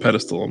on a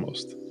pedestal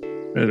almost,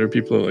 right? Or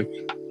people are like,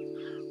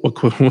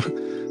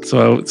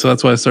 so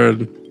that's why I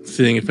started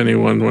seeing if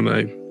anyone, when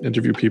I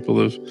interview people,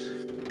 of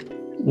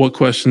what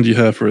question do you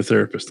have for a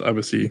therapist?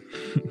 Obviously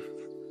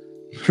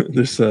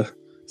there's a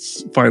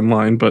fine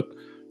line, but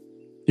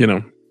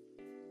and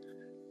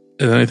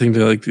anything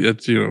to like,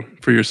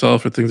 for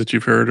yourself, or things that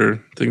you've heard,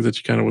 or things that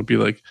you kind of would be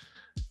like,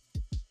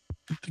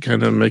 to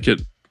kind of make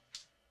it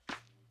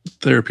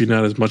therapy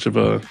not as much of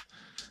a,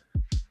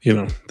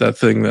 that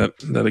thing that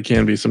it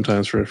can be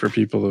sometimes for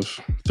people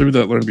through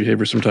that learned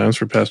behavior sometimes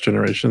for past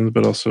generations,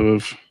 but also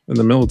in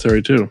the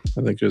military too.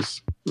 I think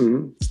is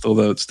still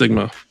that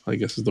stigma, I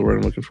guess is the word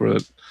I'm looking for,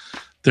 that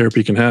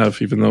therapy can have,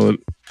 even though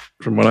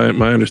from what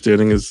my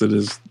understanding is, it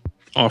is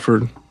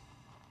offered,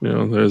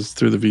 there's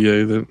through the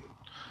VA that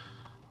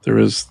there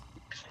is.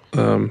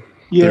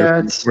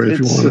 It's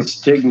a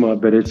stigma,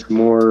 but it's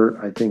more,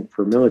 I think,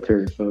 for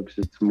military folks,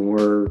 it's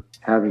more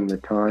having the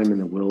time and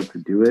the will to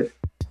do it.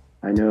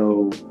 I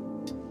know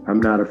I'm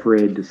not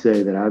afraid to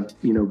say that I've,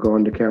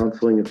 gone to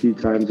counseling a few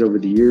times over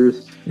the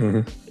years.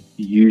 Mm-hmm.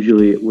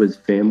 Usually it was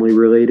family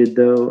related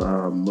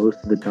though.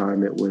 Most of the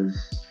time it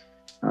was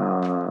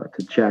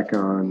to check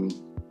on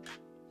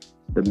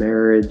the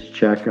marriage,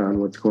 check on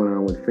what's going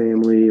on with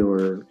family,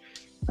 or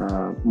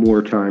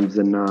more times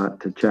than not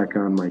to check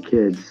on my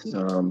kids,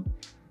 to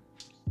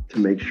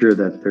make sure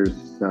that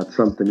there's not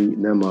something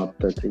eating them up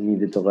that they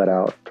needed to let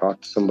out, talk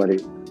to somebody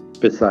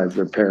besides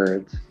their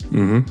parents.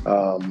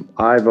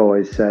 I've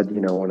always said,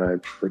 when I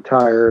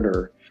retired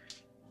or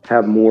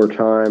have more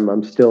time,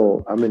 I'm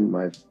in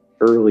my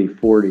early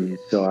 40s,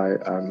 so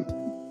I'm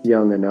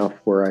young enough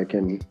where I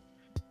can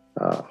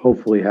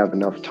hopefully have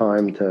enough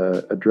time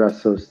to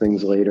address those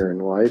things later in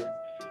life.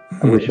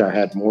 I wish I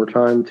had more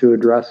time to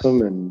address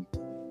them, and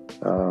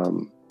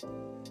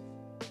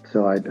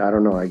so I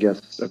don't know. I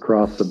guess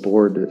across the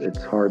board,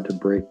 it's hard to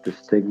break the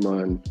stigma,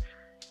 and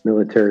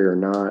military or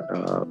not,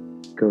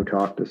 go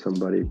talk to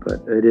somebody,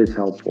 but it is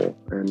helpful.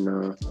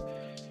 And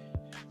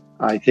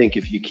I think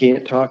if you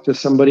can't talk to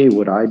somebody,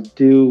 what I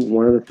do,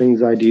 one of the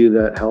things I do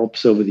that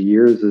helps over the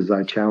years is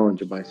I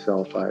challenge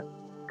myself. A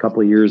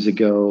couple of years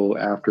ago,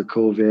 after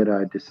COVID,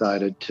 I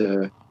decided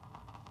to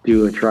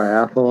do a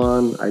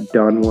triathlon. I'd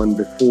done one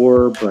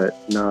before, but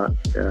not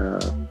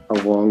a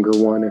longer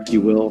one, if you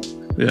will.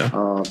 Yeah.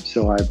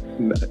 So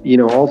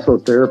also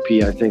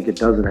therapy, I think it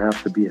doesn't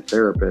have to be a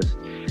therapist.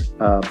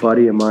 A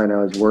buddy of mine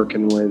I was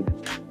working with,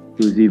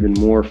 who's even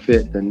more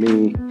fit than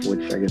me,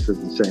 which I guess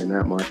isn't saying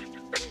that much,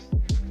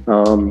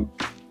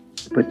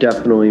 but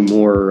definitely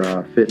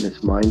more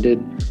fitness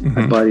minded.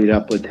 I buddied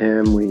up with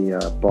him. We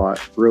bought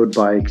road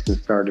bikes and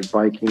started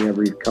biking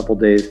every couple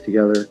days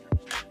together,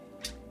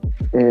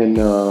 and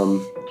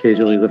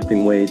occasionally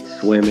lifting weights,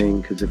 swimming,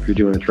 because if you're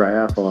doing a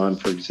triathlon,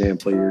 for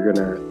example, you're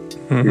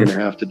gonna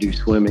have to do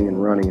swimming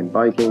and running and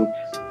biking.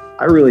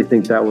 I really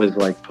think that was,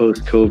 like,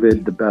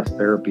 post-COVID, the best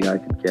therapy I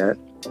could get,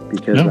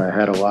 because I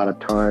had a lot of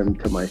time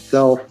to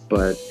myself,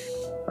 but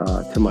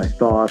to my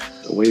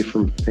thoughts, away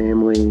from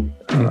family,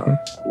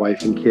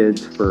 wife and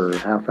kids for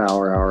half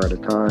hour at a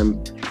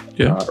time,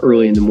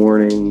 early in the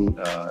morning,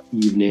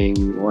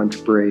 evening,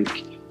 lunch break.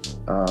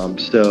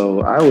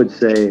 So I would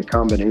say a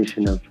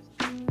combination of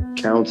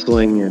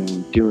counseling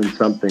and doing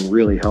something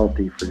really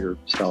healthy for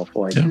yourself,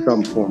 like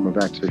some form of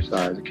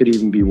exercise. It could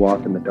even be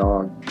walking the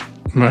dog.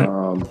 Right.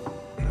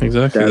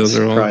 Exactly. That's Those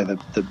are all probably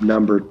the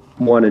number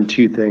 1 and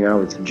 2 thing I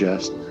would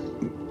suggest.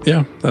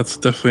 Yeah, that's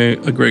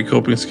definitely a great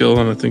coping skill,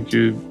 and I think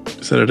you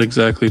said it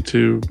exactly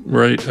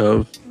right.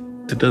 Of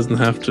it doesn't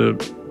have to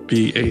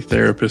be a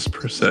therapist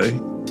per se.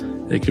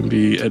 It can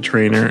be a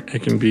trainer.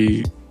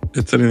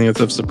 It's anything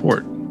that's of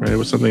support, right? It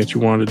was something that you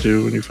wanted to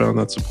do, and you found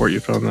that support. You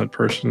found that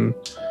person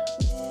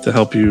to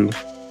help you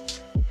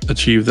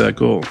achieve that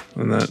goal,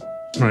 and that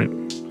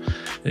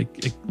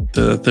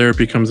the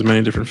therapy comes in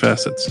many different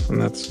facets,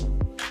 and that's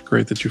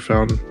great that you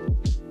found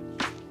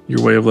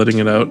your way of letting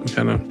it out and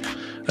kind of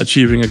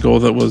achieving a goal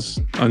that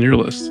was on your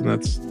list, and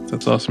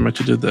that's awesome that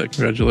you did that.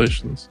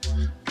 Congratulations.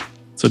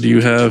 So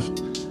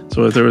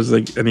if there was,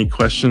 like, any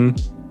question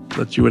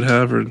that you would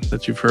have or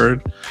that you've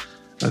heard,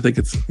 I think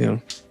it's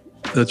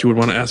that you would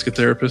want to ask a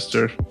therapist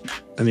or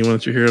anyone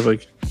that you hear of,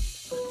 like,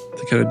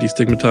 to kind of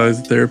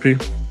destigmatize therapy,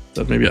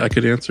 that maybe I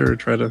could answer or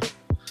try to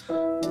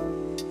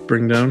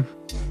bring down.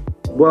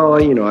 Well,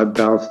 I've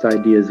bounced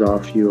ideas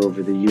off you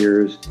over the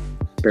years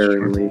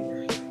sparingly,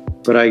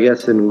 but I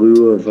guess in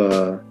lieu of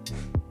a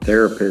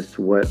therapist,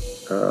 what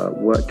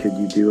could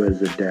you do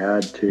as a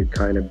dad to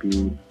kind of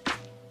be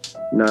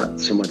not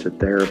so much a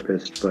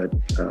therapist, but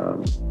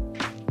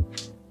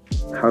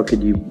how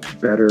could you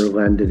better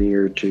lend an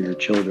ear to your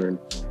children,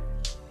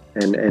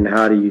 and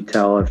how do you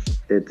tell if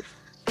it's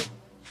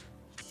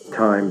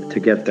time to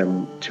get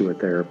them to a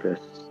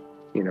therapist?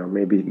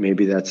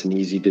 Maybe that's an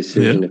easy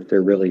decision if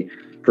they're really.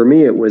 For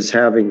me, it was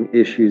having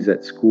issues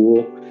at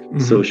school.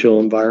 Social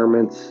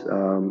environments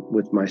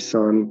with my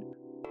son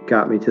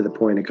got me to the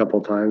point a couple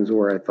times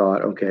where I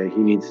thought, okay, he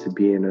needs to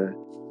be in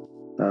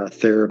a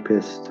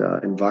therapist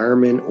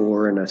environment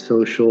or in a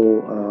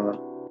social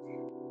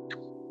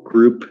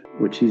group,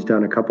 which he's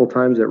done a couple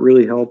times. That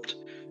really helped,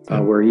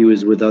 where he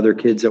was with other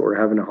kids that were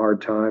having a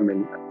hard time,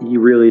 and you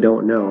really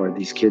don't know, are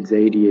these kids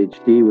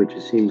ADHD, which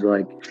it seems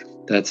like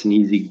that's an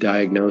easy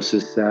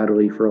diagnosis,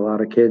 sadly, for a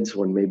lot of kids,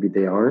 when maybe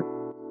they aren't.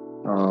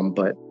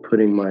 But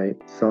putting my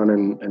son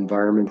in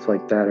environments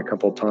like that a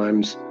couple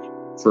times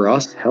for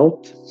us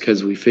helped,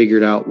 because we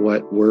figured out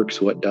what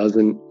works, what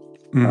doesn't.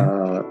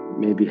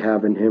 Maybe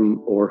having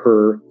him or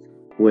her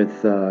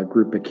with a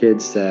group of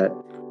kids that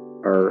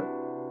are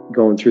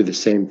going through the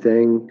same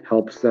thing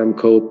helps them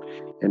cope,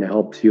 and it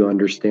helps you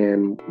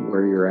understand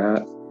where you're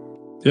at.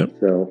 Yep.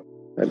 So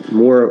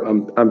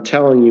I'm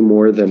telling you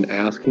more than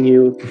asking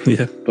you.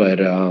 Yeah. But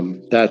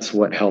that's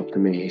what helped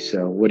me.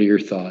 So what are your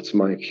thoughts,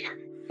 Mike?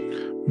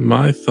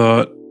 My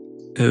thought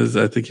is,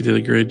 I think you did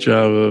a great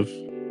job of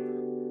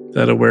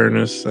that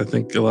awareness. I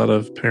think a lot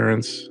of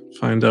parents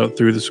find out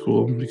through the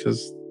school,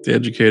 because the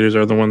educators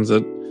are the ones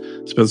that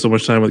spend so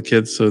much time with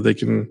kids, so they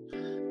can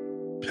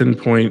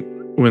pinpoint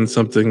when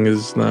something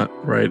is not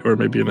right, or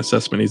maybe an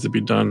assessment needs to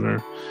be done,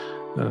 or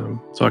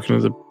talking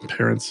to the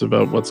parents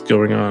about what's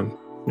going on,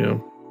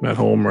 at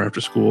home or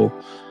after school.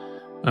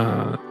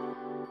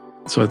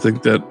 So I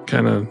think that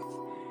kind of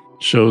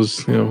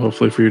shows,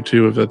 hopefully for you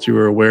too, that you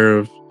were aware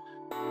of,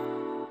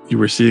 you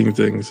were seeing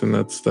things, and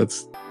that's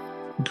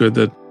good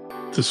that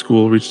the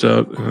school reached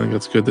out, and I think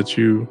that's good that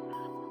you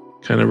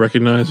kind of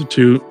recognized it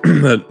too,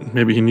 that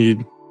maybe he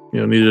needed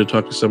to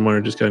talk to someone,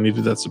 or just kind of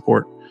needed that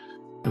support.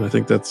 And I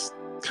think that's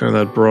kind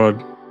of that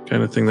broad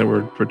kind of thing that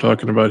we're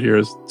talking about here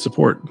is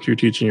support. If you're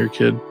teaching your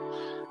kid,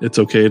 it's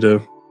okay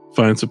to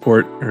find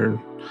support,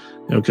 or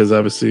because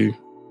obviously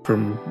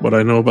from what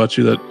I know about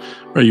you, that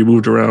you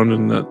moved around,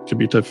 and that can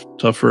be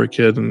tough for a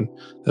kid, and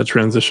that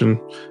transition,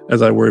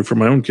 as I worried for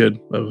my own kid,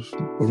 of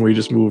when we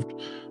just moved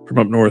from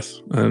up north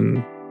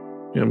and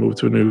moved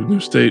to a new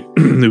state,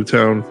 new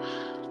town,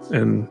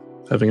 and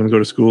having him go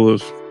to school,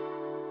 of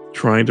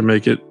trying to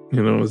make it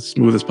as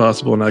smooth as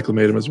possible and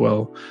acclimate him as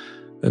well,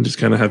 and just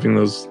kind of having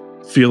those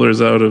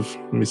feelers out of,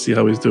 let me see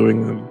how he's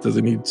doing. Does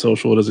he need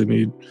social? Does he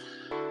need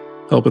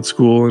help at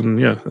school? And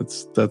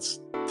that's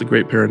the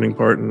great parenting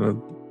part,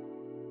 and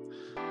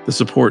the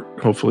support,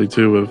 hopefully,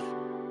 too, of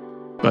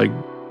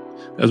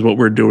as what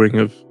we're doing,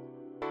 of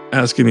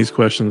asking these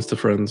questions to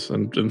friends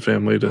and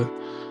family to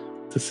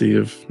see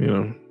if,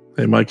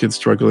 hey, my kid's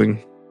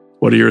struggling.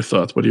 What are your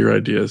thoughts? What are your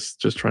ideas?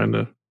 Just trying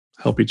to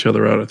help each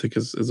other out, I think,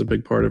 is a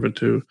big part of it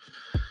too.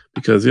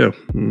 Because,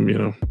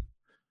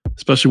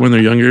 especially when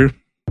they're younger,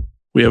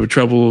 we have a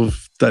trouble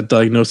of that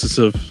diagnosis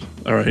of,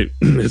 all right,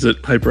 is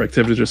it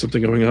hyperactivity or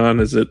something going on?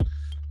 Is it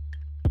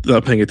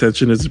not paying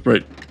attention? Is it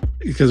right?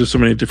 Because there's so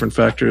many different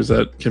factors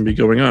that can be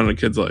going on in a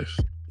kid's life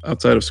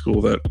outside of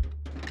school that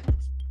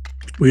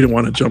we don't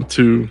want to jump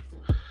to,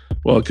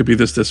 well, it could be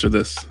this, or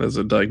this as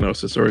a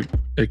diagnosis, or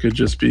it could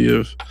just be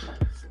of,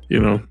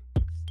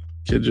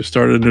 kid just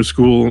started a new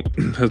school,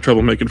 has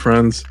trouble making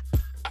friends.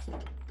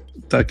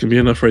 That can be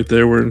enough right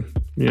there where,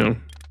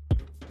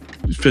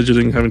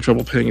 fidgeting, having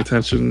trouble paying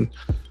attention,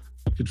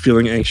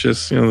 feeling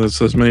anxious.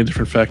 There's many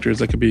different factors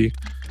that could be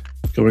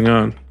going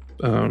on.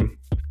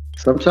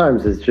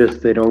 Sometimes it's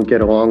just they don't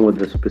get along with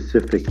the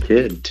specific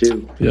kid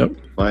too. Yep.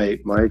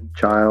 My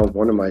child,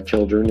 one of my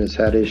children, has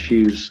had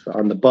issues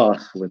on the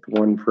bus with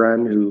one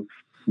friend who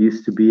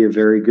used to be a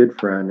very good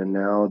friend, and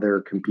now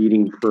they're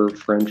competing for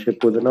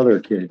friendship with another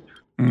kid.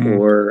 Mm-hmm.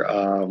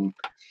 Or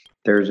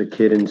there's a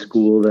kid in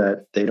school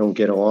that they don't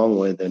get along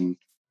with, and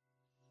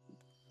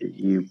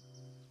you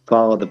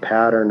follow the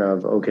pattern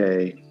of,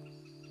 okay,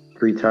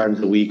 3 times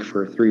a week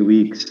for 3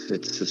 weeks,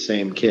 it's the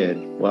same kid.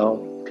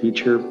 Well,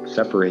 teacher,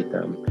 separate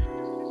them.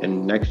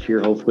 And next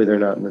year, hopefully they're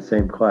not in the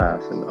same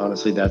class. And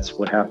honestly, that's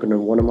what happened to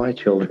one of my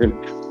children.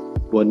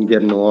 Wasn't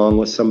getting along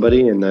with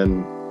somebody, and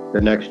then the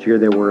next year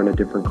they were in a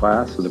different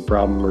class, so the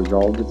problem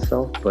resolved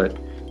itself. But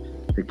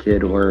the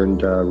kid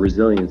learned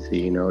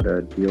resiliency,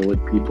 to deal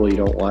with people you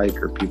don't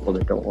like, or people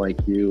that don't like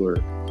you, or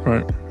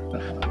right.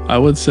 I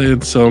would say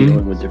in some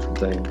dealing with different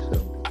things.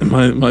 So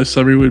my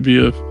summary would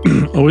be of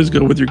always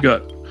go with your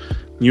gut.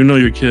 You know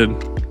your kid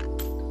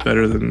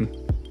better than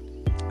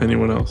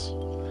anyone else,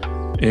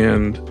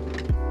 and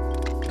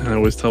I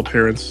always tell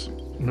parents,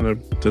 when I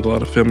did a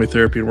lot of family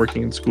therapy and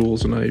working in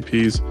schools and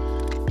IEPs,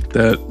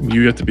 that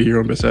you have to be your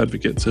own best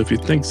advocate. So if you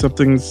think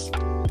something's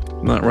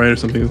not right or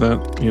something's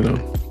not,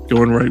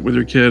 going right with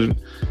your kid,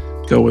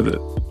 go with it,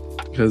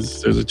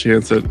 because there's a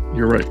chance that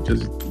you're right,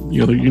 because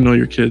you know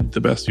your kid the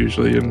best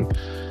usually. And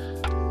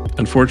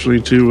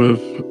unfortunately too, of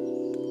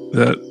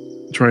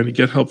that, trying to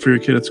get help for your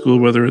kid at school,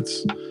 whether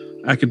it's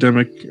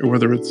academic or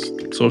whether it's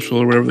social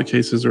or whatever the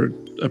case is, or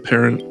a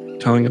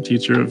parent telling a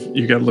teacher of,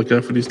 you got to look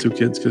out for these 2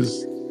 kids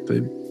because they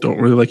don't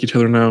really like each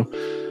other now.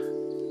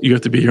 You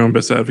have to be your own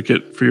best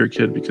advocate for your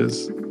kid,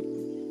 because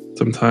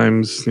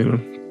sometimes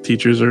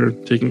teachers are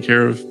taking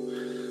care of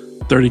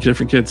 30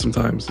 different kids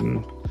sometimes,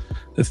 and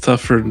it's tough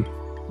for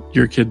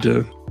your kid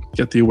to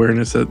get the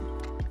awareness that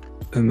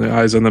and the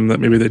eyes on them that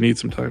maybe they need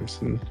sometimes.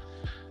 And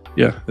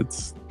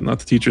it's not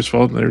the teacher's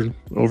fault. They're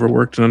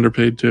overworked and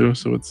underpaid too,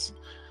 so it's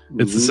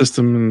the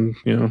system,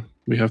 and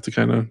we have to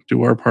kind of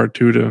do our part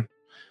too to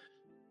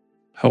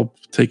help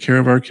take care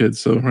of our kids.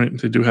 So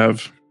they do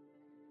have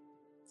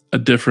a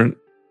different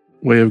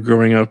way of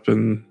growing up,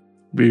 and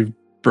we've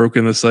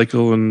broken the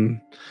cycle,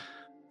 and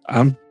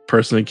I'm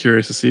personally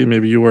curious to see,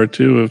 maybe you are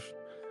too, of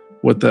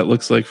what that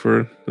looks like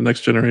for the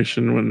next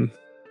generation when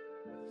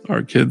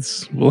our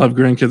kids will have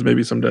grandkids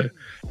maybe someday.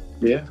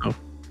 Yeah. So,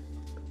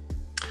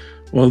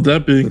 well,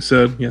 that being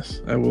said,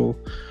 yes, I will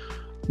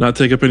not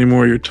take up any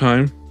more of your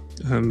time,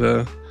 and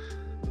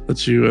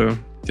let you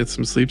get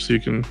some sleep so you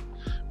can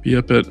be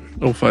up at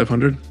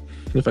 0500,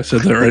 if I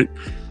said that right.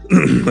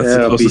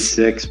 It'll be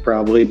 6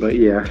 probably, but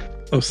yeah.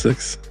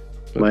 06.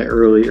 But my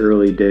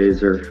early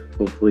days are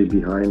hopefully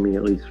behind me,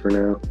 at least for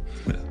now.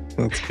 Yeah,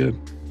 that's good.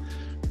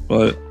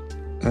 But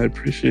I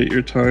appreciate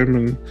your time,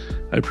 and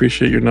I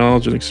appreciate your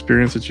knowledge and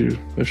experience that you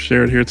have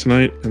shared here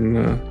tonight. And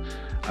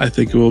I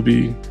think it will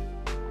be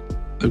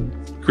a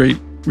great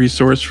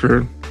resource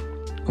for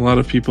a lot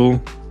of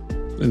people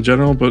in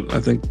general, but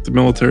I think the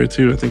military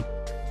too. I think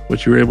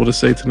what you were able to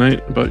say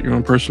tonight about your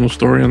own personal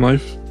story in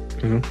life,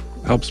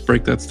 helps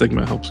break that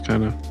stigma, helps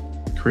kind of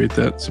create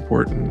that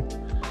support, and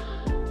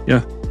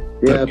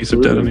that piece of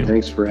absolutely.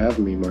 Thanks for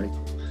having me, Mike.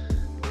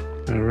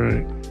 All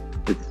right.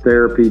 It's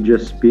therapy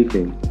just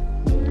speaking.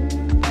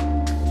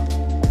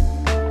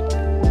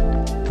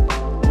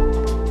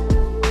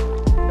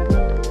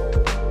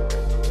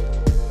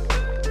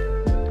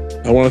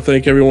 I want to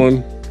thank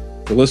everyone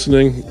for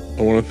listening.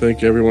 I want to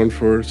thank everyone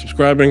for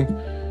subscribing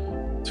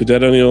to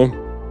Dead O'Neill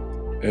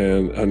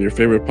and on your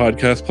favorite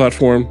podcast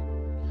platform.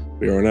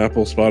 We are on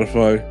Apple,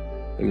 Spotify,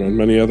 and on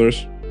many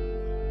others.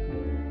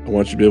 I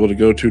want you to be able to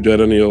go to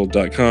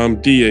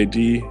deadonneal.com,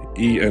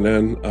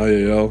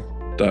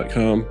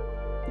 DADENNIAL.com,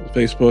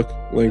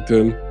 Facebook,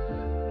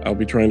 LinkedIn. I'll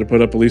be trying to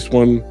put up at least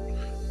one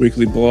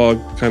weekly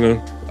blog kind of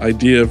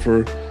idea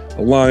for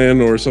a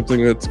lion or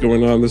something that's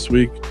going on this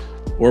week,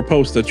 or a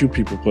post that you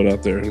people put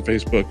out there on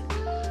Facebook.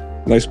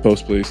 Nice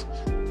post, please.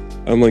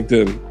 On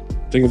LinkedIn.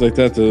 Things like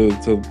that to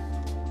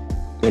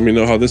let me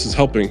know how this is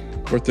helping,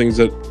 or things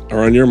that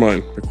are on your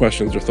mind, or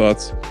questions or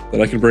thoughts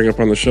that I can bring up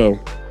on the show.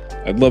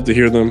 I'd love to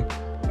hear them.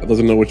 I'd love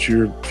to know what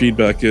your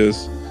feedback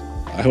is.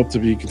 I hope to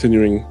be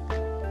continuing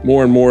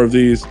more and more of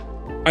these.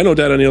 I know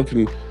Dead O'Neill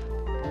can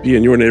be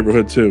in your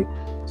neighborhood too.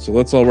 So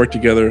let's all work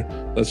together.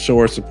 Let's show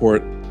our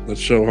support.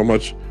 Let's show how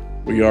much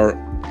we are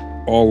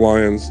all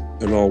lions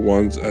and all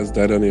ones as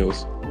Dead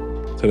O'Neills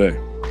today.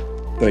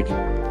 Thank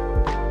you.